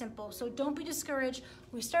 very simple. So don't be discouraged.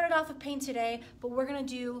 We started off with paint today, but we're gonna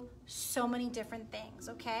do so many different things,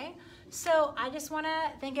 okay? So I just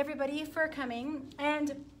wanna thank everybody for coming,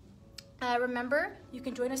 and remember, you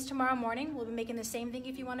can join us tomorrow morning. We'll be making the same thing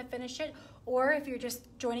if you want to finish it, or if you're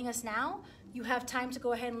just joining us now, you have time to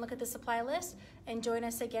go ahead and look at the supply list and join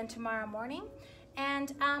us again tomorrow morning.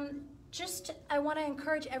 And I want to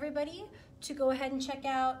encourage everybody to go ahead and check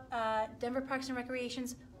out Denver Parks and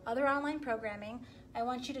Recreation's other online programming. I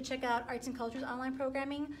want you to check out Arts and Culture's online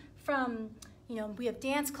programming from, we have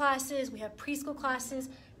dance classes, we have preschool classes.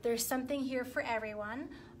 There's something here for everyone.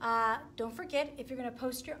 Don't forget, if you're gonna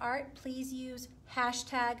post your art, please use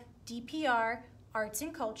hashtag DPR Arts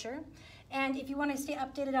and Culture. And if you wanna stay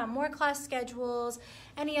updated on more class schedules,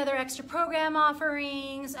 any other extra program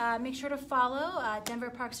offerings, make sure to follow Denver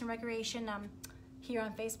Parks and Recreation here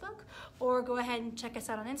on Facebook, or go ahead and check us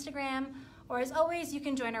out on Instagram. Or as always, you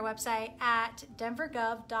can join our website at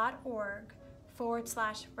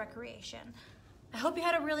denvergov.org/recreation. I hope you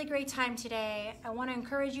had a really great time today. I want to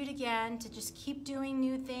encourage you again to just keep doing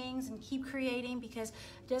new things and keep creating, because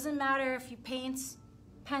it doesn't matter if you paint,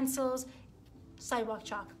 pencils, sidewalk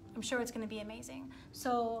chalk. I'm sure it's going to be amazing.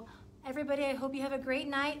 So everybody, I hope you have a great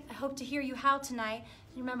night. I hope to hear you howl tonight.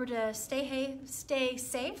 Remember to stay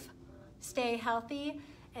safe, stay healthy,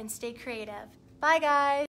 and stay creative. Bye, guys.